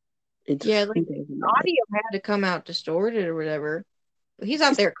in Yeah, like the 2009. audio had to come out distorted or whatever. He's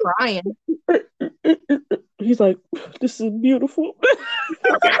out there crying. He's like, "This is beautiful."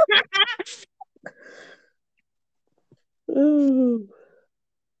 Ooh.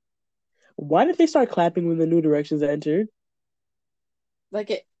 Why did they start clapping when the New Directions entered? Like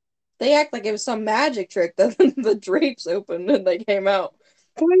it, they act like it was some magic trick that the drapes opened and they came out.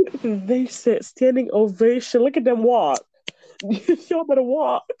 They said standing ovation. Look at them walk. Y'all better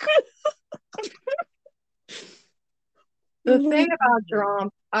walk. The thing Look at about them.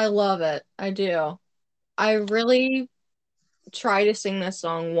 Trump, I love it. I do. I really try to sing this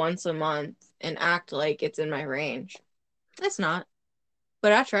song once a month and act like it's in my range. It's not,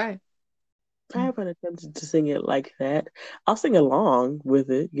 but I try. I haven't attempted to sing it like that. I'll sing along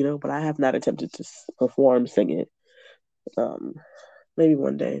with it, but I have not attempted to perform, sing it. Um, Maybe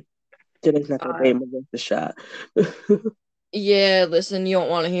one day. Today's not the day. Uh, I'm gonna give it a shot. yeah, listen, you don't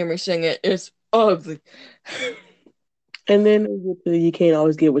want to hear me sing it. It's ugly. And then you can't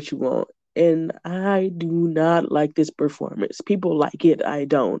always get what you want. And I do not like this performance. People like it. I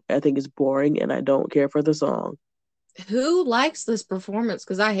don't. I think it's boring and I don't care for the song. Who likes this performance?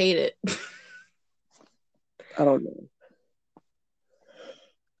 Because I hate it. I don't know.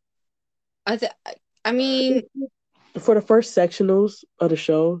 I th I mean, For the first sectionals of the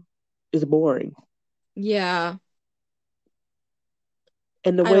show, it's boring. yeah,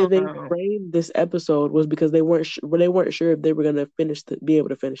 And the I way don't they know. framed this episode was because they weren't sure if they were gonna be able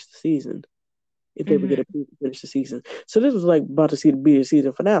to finish the season, if they would get Hmm. approved to finish the season. So this was like about to be the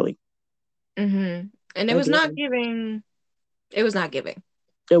season finale. Hmm. And it I was guess not giving. It was not giving.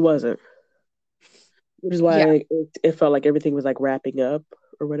 it wasn't, which is Yeah. why it felt like everything was like wrapping up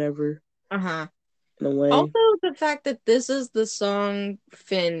or whatever Uh-huh. in a way. Also, the fact that this is the song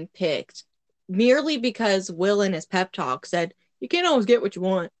Finn picked merely because Will in his pep talk said, "You can't always get what you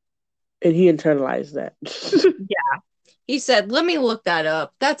want." And he internalized that. Yeah. He said, "Let me look that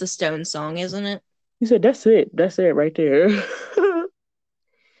up. That's a Stone song, isn't it?" He said, That's it right there."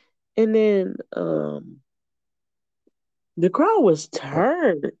 And then the crowd was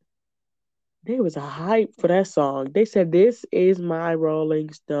turned. They was hype for that song. They said, "This is my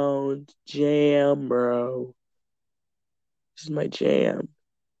Rolling Stones jam, bro. This is my jam.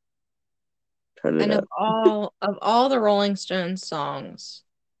 Turn it And up." of all the Rolling Stones songs,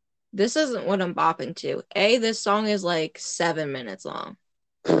 this isn't what I'm bopping to. A, this song is like 7 minutes long.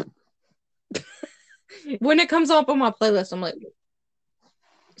 When it comes up on my playlist, I'm like,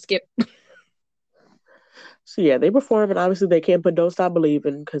 skip. So yeah, they perform, and obviously they can't put "Don't Stop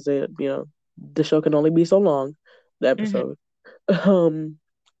Believing" because the show can only be so long, the Hmm. episode. Um,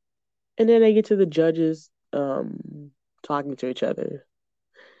 and then they get to the judges talking to each other,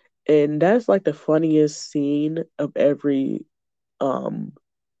 and that's like the funniest scene of every um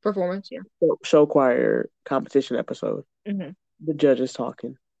Performance, yeah. show choir competition episode. Hmm. The judges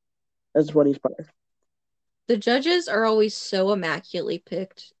talking. That's the funniest part. The judges are always so immaculately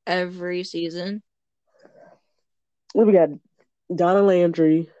picked every season. We got Donna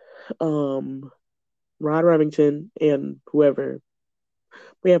Landry, um, Ron Remington, and whoever.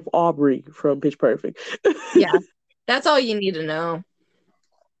 We have Aubrey from Pitch Perfect. Yeah, that's all you need to know.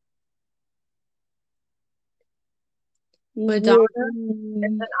 But Donna Yeah.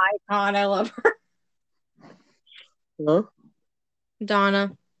 is an icon. I love her. Huh?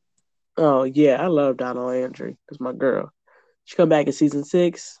 Donna. Oh yeah, I love Donna Landry. That's my girl. She come back in season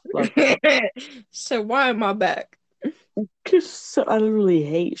 6. Love her. So why am I back? I literally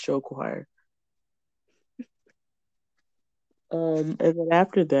hate show choir. And then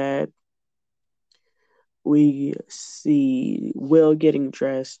after that, we see Will getting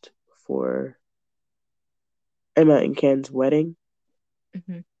dressed for Emma and Ken's wedding,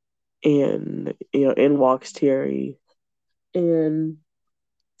 Hmm. and in walks Terry, and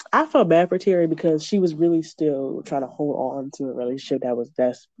I felt bad for Terry because she was really still trying to hold on to a relationship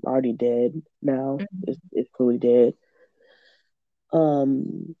that's already dead now. Mhm. It's fully dead.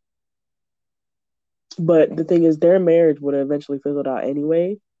 Um, but the thing is, their marriage would have eventually fizzled out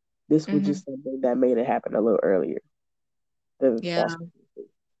anyway. This was Mhm. just something that made it happen a little earlier. The false. Yeah.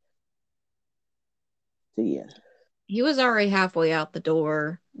 So yeah. He was already halfway out the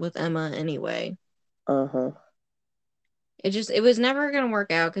door with Emma anyway. Uh huh. It was never gonna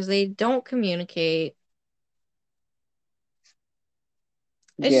work out because they don't communicate.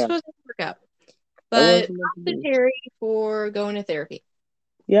 It just Yeah. wasn't gonna work out. It But wasn't meant to props to be. Terry for going to therapy.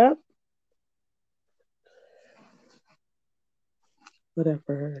 Yeah. Whatever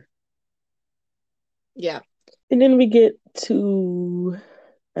for her. Yeah. And then we get to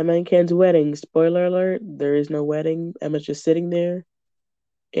Emma and Ken's wedding. Spoiler alert: there is no wedding. Emma's just sitting there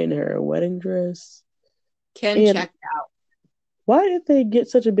in her wedding dress. Ken And checked out. why did they get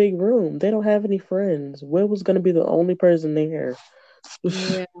such a big room? They don't have any friends. Will was gonna be the only person there.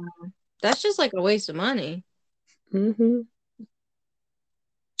 Yeah. That's just like a waste of money. hmm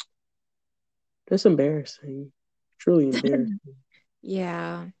That's embarrassing. Truly embarrassing.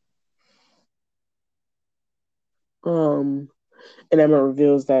 Yeah. Um, and Emma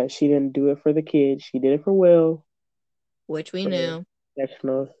reveals that she didn't do it for the kid. She did it for Will. Which we For knew.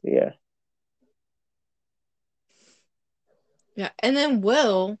 Sectionals. Yeah. Yeah. And then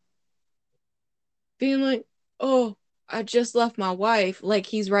Will being like, oh, I just left my wife. Like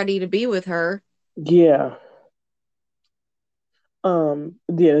he's ready to be with her. Yeah.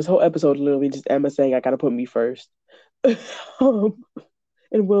 Yeah, this whole episode literally just Emma saying, I gotta put me first. um,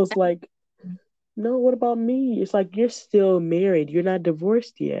 and Will's like, no, what about me? It's like, you're still married. You're not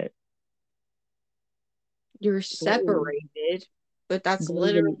divorced yet. You're Not separated, but that's even,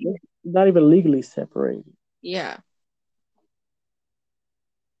 literally, not even legally separated. yeah.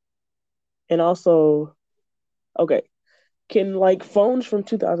 And also, okay, can like phones from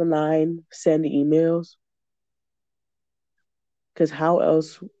 2009 send emails? Because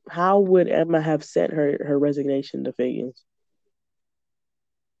how would Emma have sent her resignation to Figgins?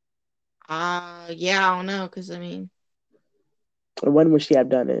 Yeah, I don't know, because I mean, And when would she have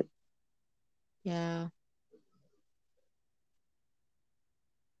done it? yeah.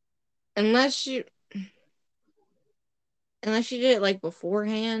 Unless you unless she did it like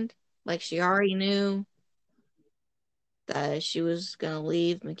beforehand, like she already knew that she was gonna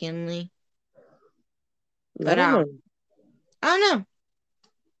leave McKinley. I But don't know. I don't know.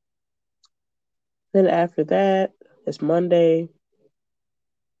 Then after that, it's Monday.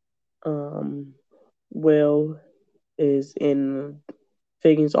 Um, Will is in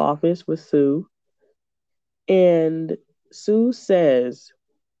Figgins' office with Sue, and Sue says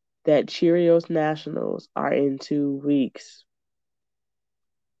that Cheerios Nationals are in 2 weeks.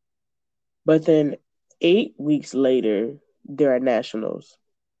 But then 8 weeks later, there are Nationals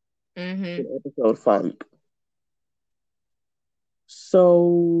Mm-hmm. in episode Funk.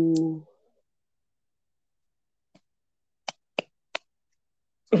 So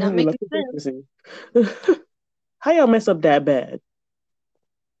Not like making sense. how y'all mess up that bad?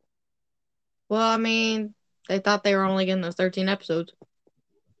 Well, I mean, they thought they were only getting those 13 episodes.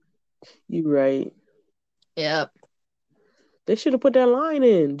 You right. Yep. They should have put that line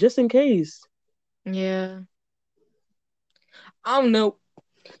in just in case. Yeah. I don't know.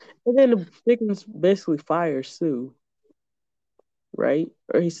 And then the Dickens basically fires Sue, right?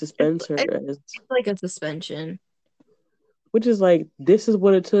 Or he suspends her It's as, like a suspension. which is like, this is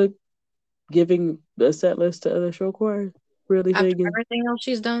what it took giving the set list to other show choirs. Really, After Figgy? everything else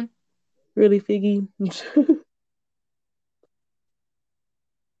she's done, Really, Figgy?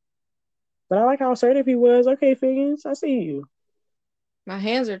 But I like how assertive he was. Okay, Figgins, I see you. my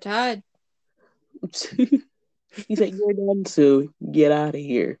hands are tied. He said, you're done, Sue. Get out of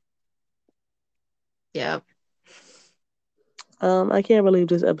here. Yep. I can't believe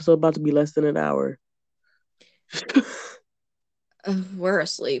this episode about to be less than an hour. We're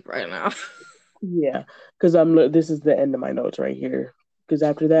asleep right now. Yeah, because this is the end of my notes right here. Because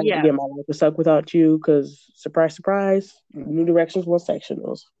after that, Yeah. yeah, my life was stuck without you. Because surprise, surprise, New Directions was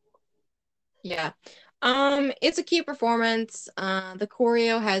sectionals. Yeah. It's a cute performance. The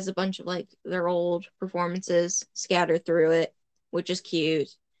choreo has a bunch of like their old performances scattered through it, which is cute.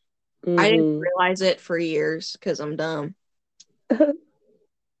 I didn't Mm-hmm. realize it for years because I'm dumb.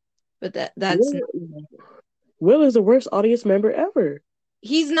 But that's Will, Will is the worst audience member ever.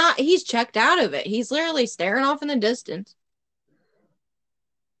 he's not he's checked out of it. He's literally staring off in the distance.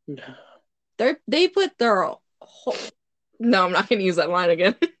 They put their whole no, I'm not gonna use that line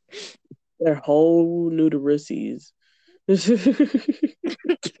again. They're whole new to Rissies.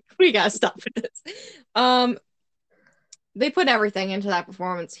 We gotta stop with this. Um, they put everything into that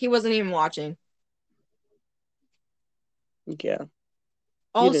performance. He wasn't even watching. Yeah, he didn't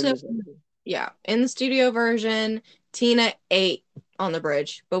Also, deserve it. yeah, in the studio version, Tina ate on the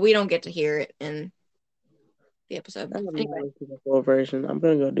bridge, but we don't get to hear it in the episode. I have not Anyway, listened to the full version. I'm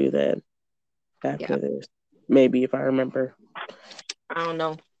gonna go do that yeah, after this. Maybe if I remember. I don't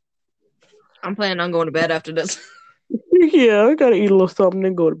know. I'm planning on going to bed after this. Yeah, I gotta eat a little something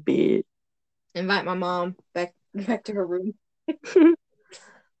and go to bed. Invite my mom back to her room.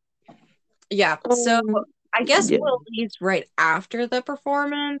 Yeah, so um, I guess yeah, Will leaves right after the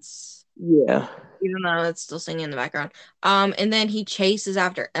performance, yeah. even though it's still singing in the background. And then he chases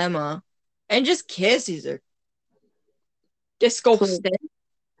after Emma and just kisses her. So, Disgusting.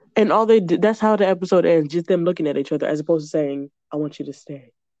 and all they did, that's how the episode ends, just them looking at each other as opposed to saying, I want you to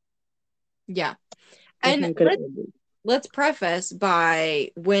stay. Yeah. That's how And it could have ended. let's preface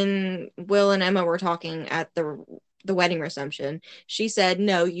by when Will and Emma were talking at the wedding reception, she said,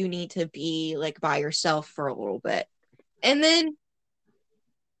 "No, you need to be like by yourself for a little bit." And then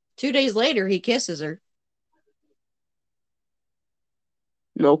 2 days later, he kisses her.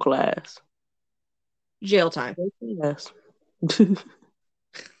 No class. Jail time. No class.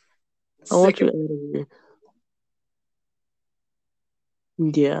 I want Sick you of. out of here.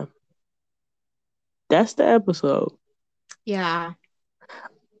 Yeah, that's the episode. Yeah.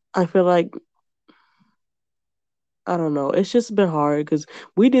 I feel like, I don't know. It's just been hard because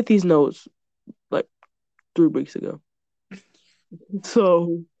we did these notes like 3 weeks ago.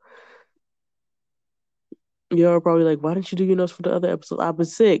 So you're probably like, why didn't you do your notes for the other episode? I've been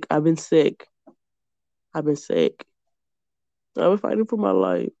sick. I've been sick. I've been sick. I've been fighting for my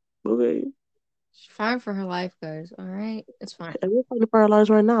life. Okay. She's fine for her life, guys. All right. It's fine. And we're fighting for our lives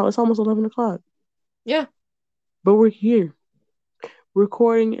right now. It's almost 11 o'clock. Yeah. But we're here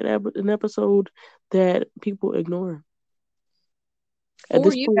recording an episode that people ignore. At For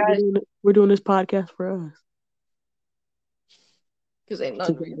this you point, guys, we're doing this podcast for us. because ain't none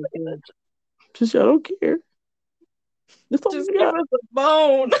Since of you looking at it. since y'all don't care. That's all Just we give got. us a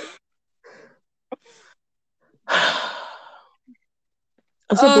bone.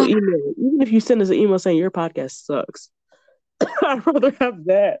 A simple Uh, email. Even if you send us an email saying your podcast sucks, I'd rather have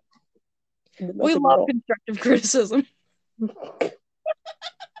that than we nothing at love all. constructive criticism.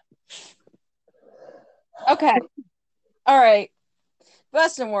 Okay. All right.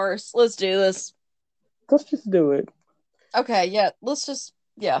 Best and worst. Let's do this. Let's just do it. Okay. Yeah. Let's just,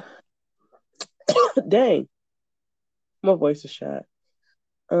 yeah. Dang, my voice is shot.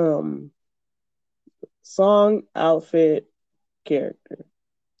 Um, song, outfit, character,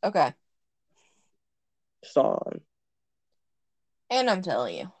 Okay. song. And I'm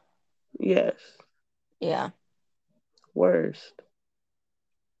telling you. Yes. Yeah. Worst.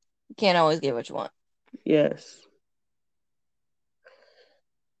 You can't always get what you want. Yes.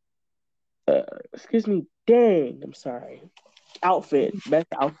 Uh, excuse me. Dang, I'm sorry. Outfit, best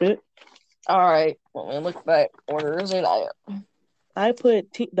outfit. All right. Let me look back. Where is it at? I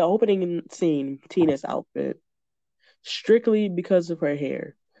put the opening scene, Tina's outfit, strictly because of her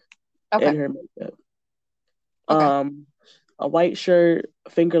hair Okay. and her makeup. Okay. Um, a white shirt,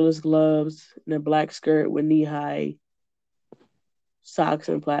 fingerless gloves, and a black skirt with knee-high socks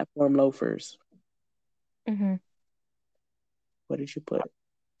and platform loafers. Mm-hmm. What did you put?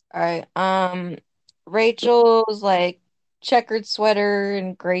 All right. Rachel's like checkered sweater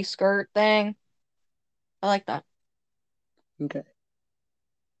and gray skirt thing. I like that. Okay.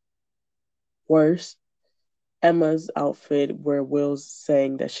 Worst, Emma's outfit where Will's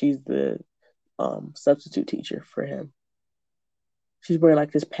saying that she's the substitute teacher for him. She's wearing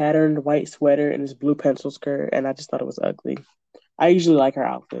like this patterned white sweater and this blue pencil skirt, and I just thought it was ugly. I usually like her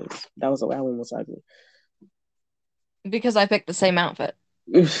outfits. That one was ugly. Because I picked the same outfit.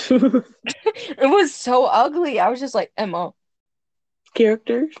 It was so ugly. I was just like, Emma.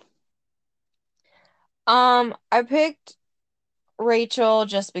 Characters? I picked Rachel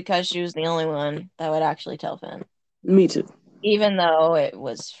just because she was the only one that would actually tell Finn, Me too. even though it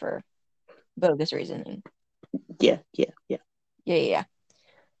was for bogus reasoning. Yeah, yeah, yeah. Yeah, yeah, yeah.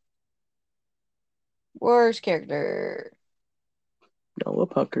 Worst character. Noah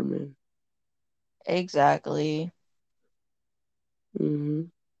Puckerman. Exactly. Mm-hmm.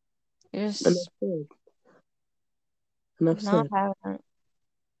 Enough Just said. Enough not said. having it.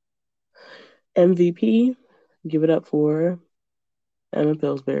 MVP, give it up for Emma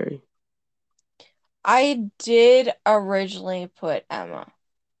Pillsbury. I did originally put Emma,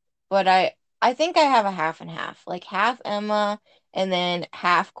 but I think I have a half and half. Like half Emma and then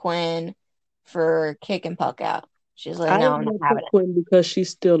half Quinn for kick and puck out. She's like, I no, didn't I'm not like having it. Quinn because she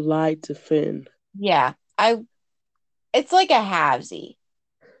still lied to Finn. Yeah, it's like a halvesy.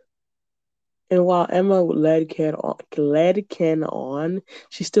 And while Emma led Ken on,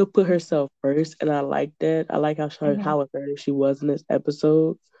 she still put herself first, and I like that. I like Hmm. how assertive she was in this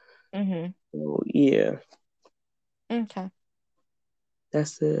episode. Hmm. So yeah, Okay.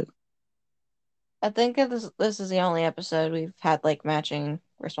 that's it. I think this is the only episode we've had like matching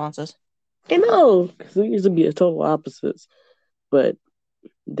responses. I know, because we used to be a total opposites, but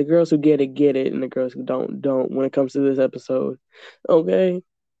the girls who get it, and the girls who don't. When it comes to this episode, okay.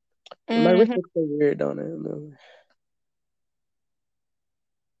 My wrist Hmm. looks so weird, don't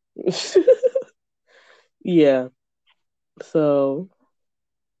it? Yeah. So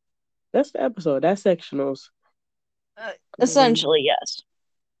that's the episode. That's sectionals. Um, Essentially, yes.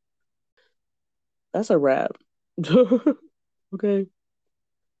 that's a wrap. Okay.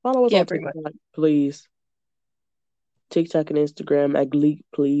 Follow us Yeah, on pretty much. TikTok, please. TikTok and Instagram at Gleek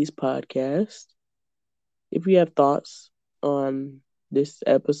Please Podcast. If you have thoughts on this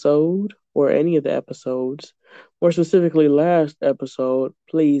episode or any of the episodes, more specifically last episode,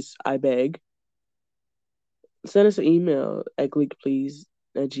 please, I beg, send us an email at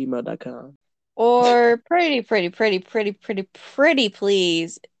gleekplease@gmail.com. Or pretty please.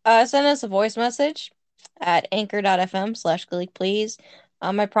 Send us a voice message at anchor.fm/gleek please.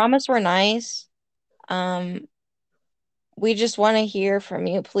 I promise we're nice. Um, we just want to hear from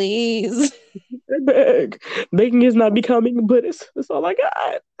you, please. I beg. Begging is not becoming, but it's all I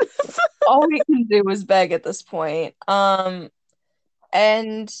got. All we can do is beg at this point. And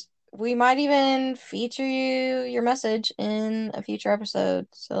we might even feature your message in a future episode.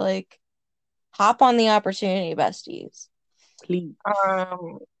 So like hop on the opportunity, besties. Please.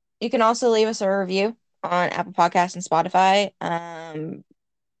 Um, you can also leave us a review on Apple Podcasts and Spotify.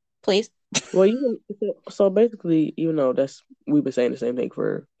 Please. Well, so basically, that's we've been saying the same thing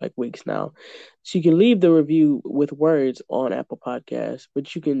for like weeks now. So you can leave the review with words on Apple Podcasts,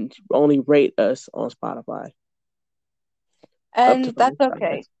 but you can only rate us on Spotify. Up to And that's 5 stars.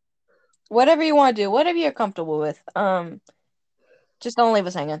 okay. Whatever you want to do, whatever you're comfortable with. Just don't leave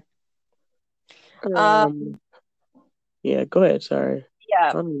us hanging. Um, Um, yeah, go ahead. Sorry, yeah.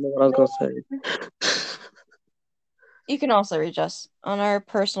 I don't know what I was gonna say. You can also reach us on our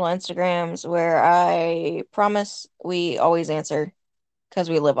personal Instagrams where I promise we always answer because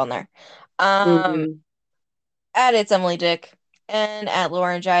we live on there. Um, Mm-hmm. at It's Emily Dick and at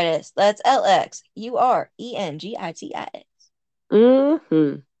Laurengitis. That's LXURENGITIS.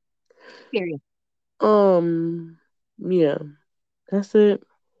 Mm-hmm. Period. Yeah, that's it.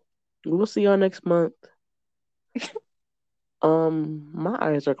 We'll see y'all next month. My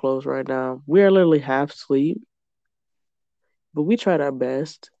eyes are closed right now. We are literally half asleep, but we tried our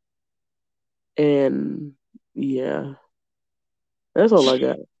best. And yeah, that's all I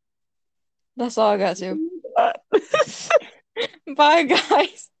got. That's all I got to. Bye,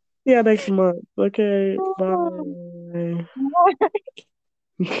 guys. Yeah, next month. Okay, bye.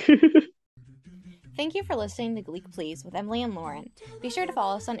 Thank you for listening to Gleek Please with Emily and Lauren. Be sure to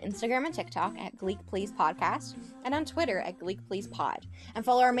follow us on Instagram and TikTok at Gleek Please Podcast and on Twitter at Gleek Please Pod. And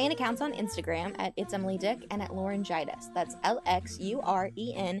follow our main accounts on Instagram at It's Emily Dick and at Laurengitis. That's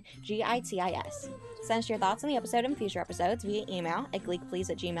LXURENGITIS. Send us your thoughts on the episode and future episodes via email at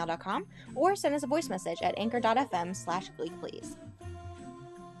gleekplease@gmail.com or send us a voice message at anchor.fm/gleekplease.